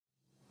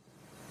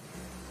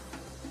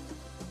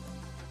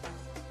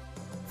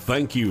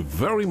 Thank you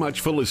very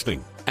much for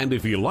listening. And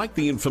if you like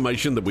the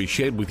information that we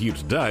shared with you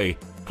today,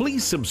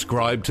 please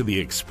subscribe to the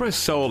Express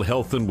Soul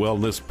Health and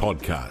Wellness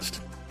podcast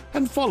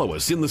and follow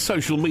us in the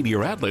social media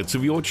outlets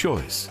of your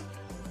choice.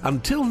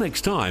 Until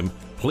next time,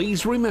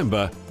 please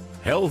remember,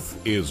 health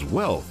is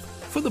wealth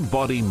for the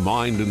body,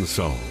 mind, and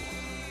soul.